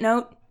Post-it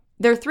note.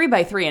 They're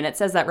 3x3, and it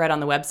says that right on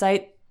the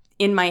website.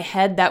 In my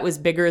head, that was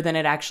bigger than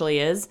it actually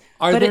is.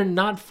 Are there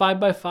not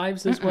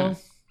 5x5s as well?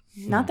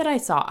 Not that I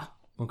saw.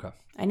 Okay.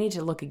 I need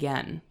to look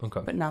again.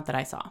 Okay. But not that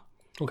I saw.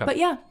 Okay. But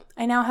yeah,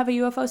 I now have a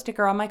UFO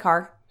sticker on my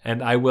car.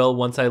 And I will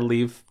once I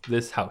leave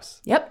this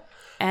house. Yep.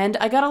 And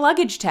I got a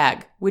luggage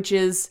tag, which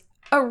is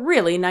a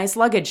really nice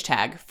luggage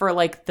tag for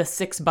like the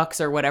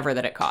 $6 or whatever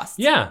that it costs.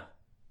 Yeah.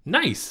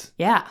 Nice.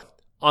 Yeah.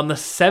 On the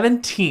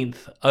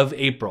 17th of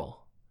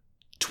April,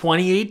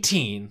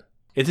 2018,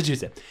 it's a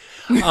Tuesday,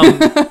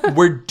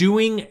 we're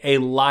doing a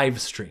live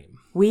stream.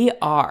 We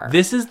are.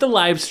 This is the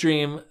live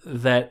stream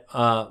that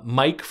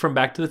Mike from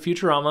Back to the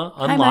Futurama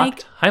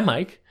unlocked. Hi,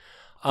 Mike.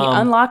 He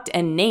unlocked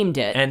and named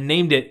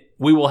it.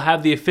 We will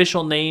have the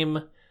official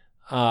name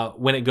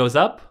when it goes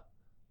up.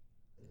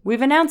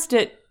 We've announced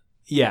it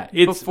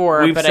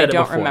before, but I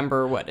don't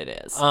remember what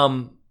it is.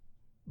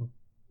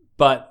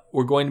 But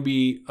we're going to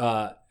be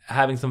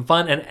having some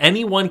fun, and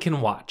anyone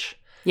can watch.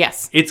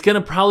 Yes. It's going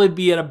to probably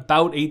be at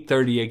about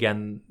 8:30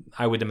 again,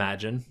 I would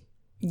imagine.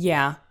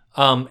 Yeah.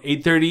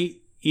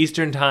 8:30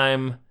 Eastern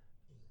time.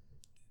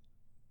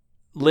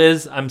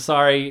 Liz, I'm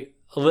sorry.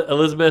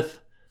 Elizabeth,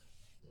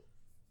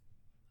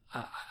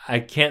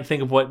 I can't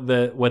think of what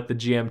the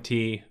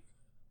GMT,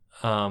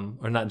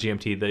 or not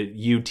GMT,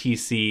 the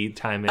UTC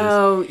time is.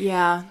 Oh,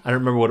 yeah. I don't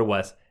remember what it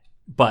was.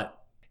 But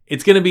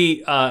it's going to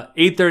be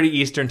 8:30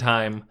 Eastern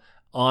time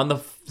on the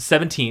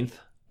 17th.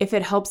 If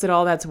it helps at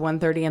all, that's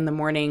 1:30 in the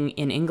morning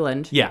in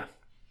England. Yeah.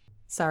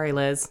 Sorry,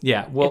 Liz.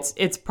 Yeah. Well,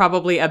 it's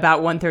probably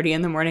about 1:30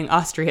 in the morning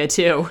Austria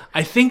too.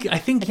 I think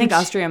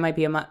Austria might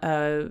be an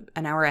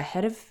hour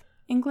ahead of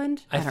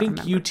England. I think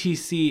remember.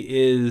 UTC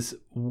is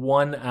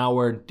 1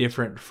 hour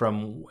different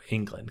from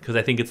England because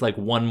I think it's like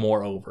one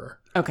more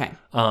over. Okay.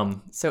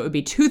 So it would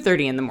be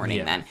 2:30 in the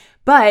morning then.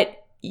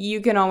 But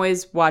you can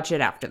always watch it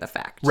after the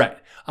fact. Right.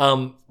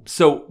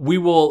 So we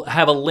will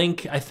have a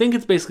link. I think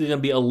it's basically going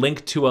to be a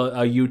link to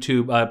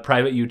a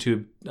private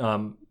YouTube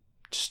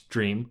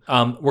stream.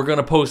 We're going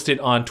to post it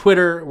on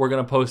Twitter. We're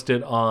going to post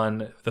it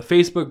on the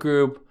Facebook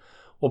group.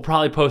 We'll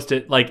probably post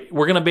it,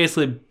 we're going to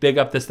basically big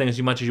up this thing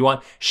as much as you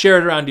want. Share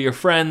it around to your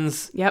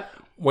friends. Yep.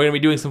 We're going to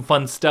be doing some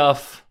fun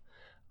stuff.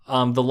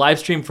 The live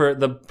stream for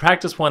the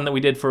practice one that we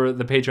did for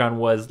the Patreon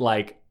was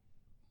like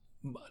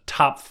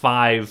top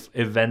 5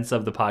 events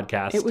of the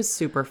podcast. It was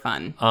super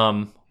fun.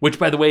 Which,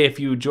 by the way, if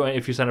you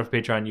sign up for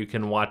Patreon, you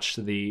can watch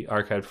the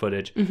archived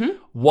footage. Mm-hmm.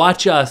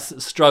 Watch us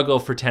struggle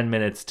for 10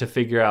 minutes to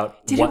figure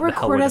out. Did it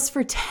record us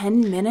for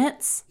 10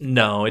 minutes?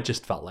 No, it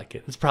just felt like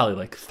it. It's probably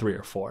like 3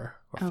 or 4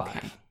 or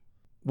 5.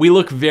 We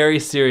look very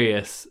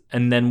serious,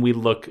 and then we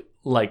look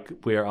like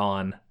we're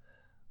on.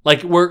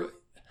 Like we're.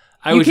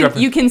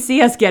 You can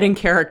see us getting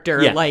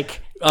character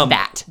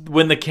that.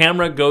 When the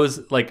camera goes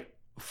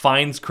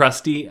finds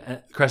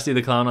Krusty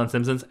the Clown on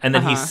Simpsons, and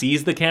then he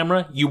sees the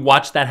camera, you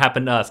watch that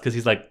happen to us because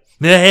he's like,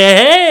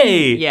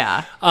 hey!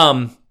 Yeah.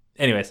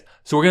 Anyways,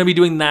 so we're going to be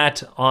doing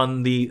that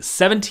on the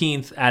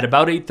 17th at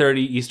about 8:30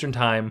 Eastern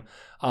time.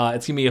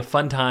 It's going to be a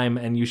fun time,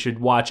 and you should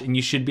watch, and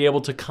you should be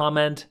able to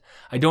comment.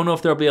 I don't know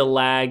if there'll be a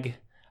lag.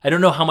 I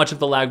don't know how much of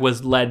the lag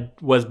was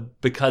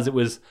because it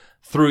was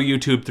through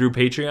YouTube, through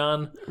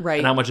Patreon. Right.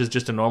 And how much is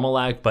just a normal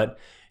lag, but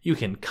you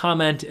can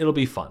comment. It'll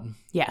be fun.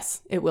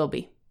 Yes, it will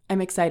be. I'm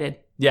excited.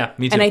 Yeah,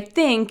 me too. And I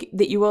think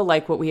that you will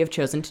like what we have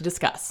chosen to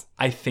discuss.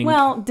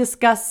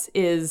 Discuss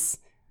is...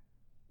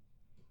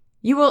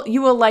 You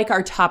will like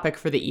our topic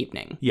for the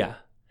evening. Yeah.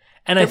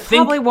 And there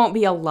probably won't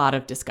be a lot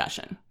of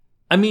discussion.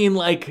 I mean,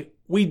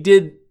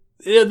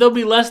 there'll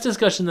be less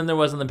discussion than there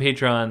was on the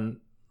Patreon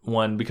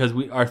one because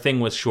our thing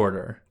was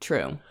shorter.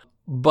 True.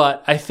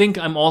 But I think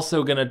I'm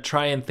also going to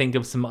try and think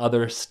of some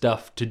other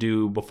stuff to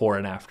do before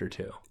and after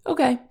too.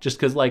 Okay. Just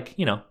because,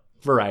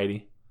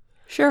 variety.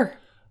 Sure.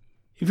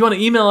 If you want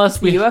to email us,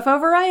 the UFO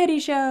Variety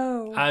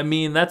Show. I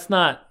mean, that's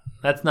not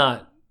That's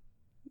not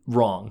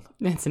wrong.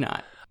 It's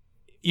not.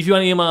 If you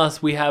want to email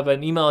us, we have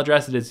an email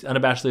address. It is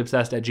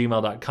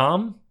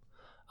unabashedlyobsessed@gmail.com.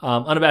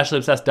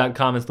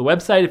 Unabashedlyobsessed.com is the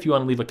website. If you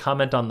want to leave a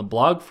comment on the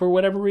blog for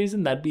whatever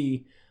reason, that'd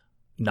be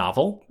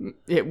novel.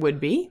 It would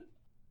be.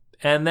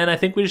 And then I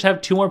think we just have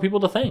 2 more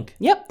people to thank.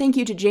 Yep. Thank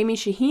you to Jamie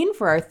Shaheen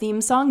for our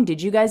theme song,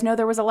 Did You Guys Know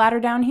There Was a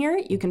Ladder Down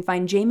Here? You can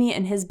find Jamie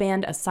and his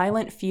band A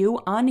Silent Few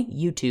on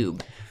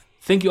YouTube.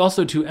 Thank you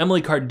also to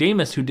Emily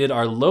Cardamus, who did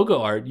our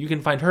logo art. You can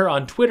find her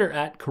on Twitter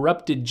at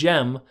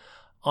CorruptedGem,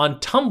 on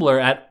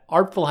Tumblr at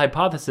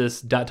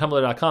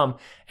artfulhypothesis.tumblr.com,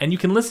 and you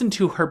can listen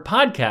to her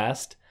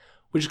podcast,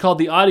 which is called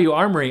The Audio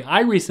Armory.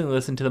 I recently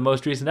listened to the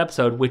most recent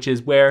episode, which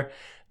is where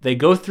they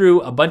go through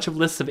a bunch of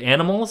lists of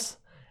animals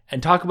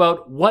and talk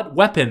about what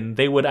weapon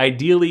they would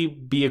ideally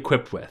be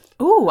equipped with.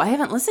 Ooh, I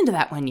haven't listened to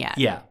that one yet.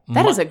 Yeah.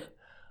 That is a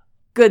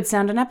good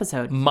sounding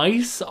episode.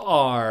 Mice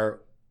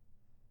are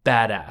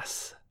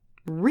badass.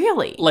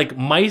 Really? Like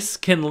mice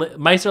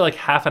are like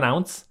half an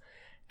ounce,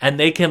 and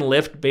they can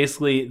lift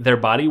basically their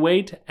body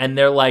weight, and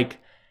they're like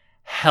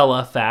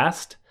hella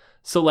fast.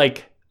 So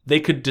like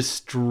they could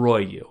destroy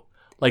you.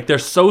 Like they're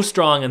so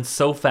strong and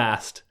so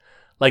fast.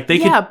 Like they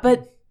Yeah, could.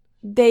 but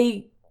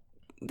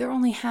they're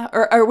only half.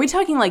 Or are we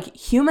talking like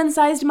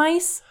human-sized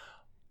mice?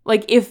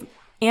 Like if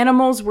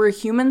animals were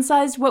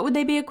human-sized, what would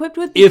they be equipped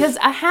with? Because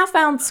a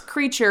half-ounce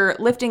creature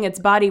lifting its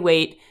body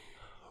weight,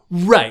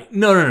 Right?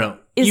 No.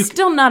 is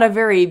still not a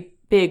very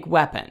big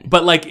weapon.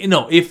 But like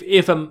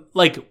if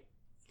like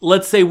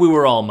let's say we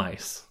were all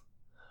mice,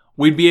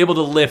 we'd be able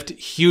to lift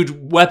huge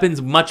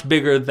weapons much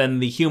bigger than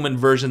the human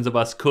versions of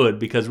us could,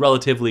 because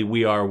relatively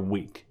we are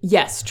weak.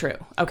 Yes, true.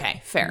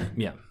 Okay, fair.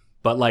 Yeah.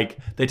 But like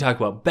they talk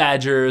about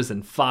badgers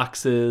and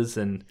foxes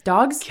and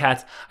Dogs?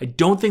 cats. I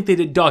don't think they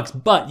did dogs,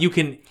 but you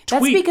can tweet.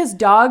 That's because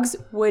dogs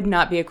would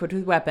not be equipped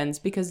with weapons,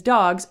 because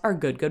dogs are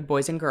good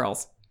boys and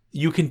girls.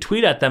 You can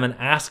tweet at them and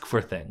ask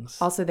for things.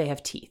 Also, they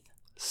have teeth.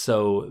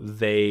 So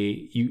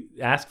you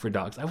ask for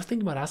dogs. I was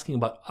thinking about asking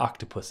about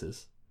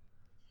octopuses.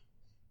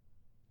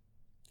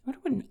 I wonder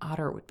what an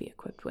otter would be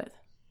equipped with.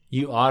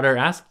 You otter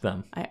ask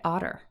them. I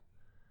otter.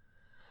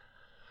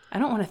 I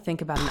don't want to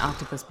think about an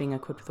octopus being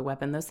equipped with a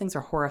weapon. Those things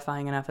are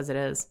horrifying enough as it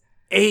is.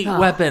 8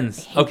 weapons.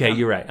 I hate Okay, them.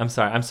 you're right. I'm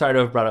sorry. I'm sorry to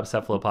have brought up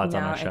cephalopods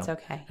on No, our show. it's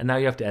okay. And now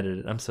you have to edit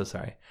it. I'm so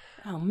sorry.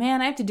 Oh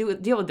man, I have to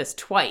deal with this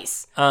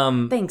twice.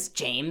 Thanks,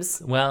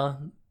 James.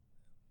 Well,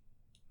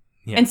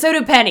 yeah. And so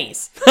do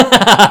pennies.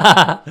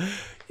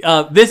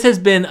 This has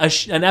been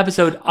an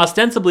episode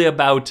ostensibly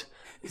about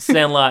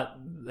Sandlot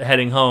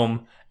heading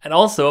home, and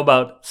also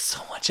about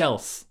so much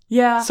else.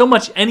 Yeah. So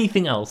much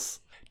anything else.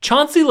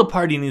 Chauncey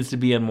Lepardi needs to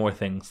be in more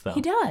things, though.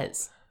 He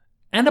does.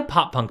 And a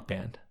pop punk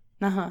band.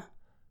 Uh-huh.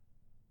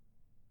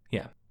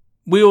 Yeah.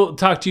 We will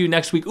talk to you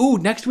next week. Ooh,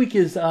 next week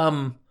is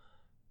Patreon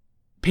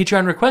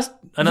request.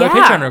 Another Yeah.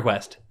 Patreon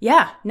request.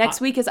 Yeah. Next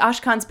week is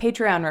Ashkan's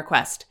Patreon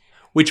request.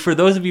 Which, for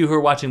those of you who are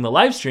watching the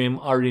live stream,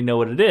 already know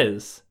what it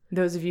is.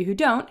 Those of you who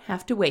don't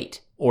have to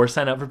wait. Or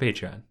sign up for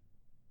Patreon.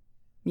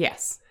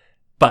 Yes.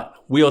 But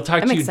we'll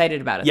talk I'm to you.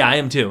 excited about it. Yeah, I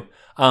am too.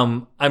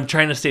 I'm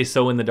trying to stay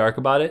so in the dark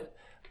about it.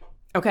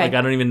 Okay. Like,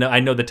 I don't even know. I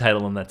know the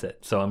title and that's it.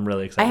 So I'm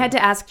really excited. I had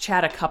to ask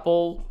Chad a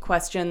couple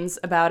questions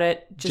about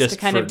it just to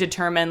kind of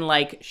determine,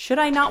 like, should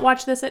I not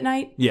watch this at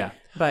night? Yeah.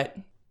 But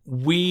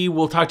we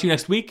will talk to you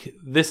next week.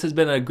 This has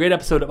been a great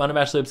episode of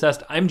Unabashedly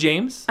Obsessed. I'm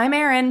James. I'm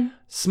Erin.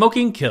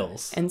 Smoking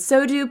kills. And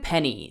so do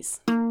pennies.